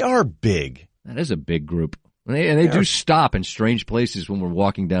Swedes. They are big. That is a big group. And they do stop in strange places when we're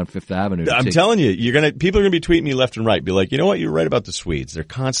walking down Fifth Avenue. I'm telling you, people are going to be tweeting me left and right. Be like, you know what? You're right about the Swedes. They're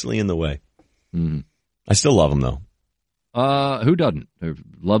constantly in the way. Mm. I still love them, though. Who doesn't? They're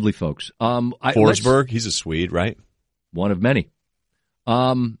lovely folks. Forsberg, he's a Swede, right? One of many.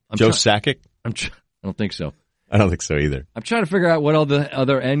 Joe Sakic? I don't think so. I don't think so either. I'm trying to figure out what all the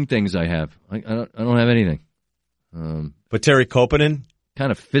other end things I have. I don't have anything. But Terry Koponen?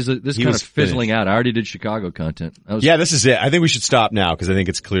 Kind of fizzling out. I already did Chicago content. This is it. I think we should stop now because I think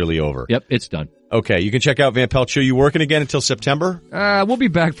it's clearly over. Yep, it's done. Okay, you can check out Van Pelt Show. You working again until September? We'll be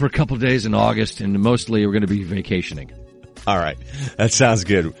back for a couple of days in August, and mostly we're going to be vacationing. All right. That sounds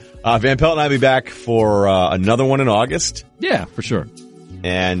good. Van Pelt and I will be back for another one in August. Yeah, for sure.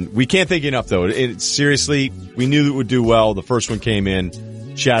 And we can't thank you enough, though. Seriously, we knew it would do well. The first one came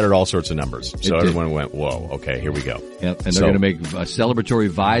in, shattered all sorts of numbers. So everyone went, whoa, okay, here we going to go. Yep, and they're going to make celebratory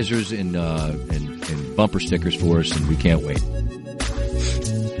visors and bumper stickers for us, and we can't wait.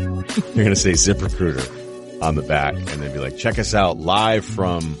 You're going to say ZipRecruiter on the back, and then be like, check us out live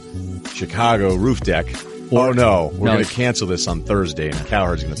from Chicago roof deck. Oh, no, we're going to cancel this on Thursday, and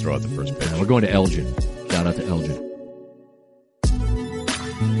Cowherd's going to throw out the first pitch. We're going to Elgin. Shout out to Elgin.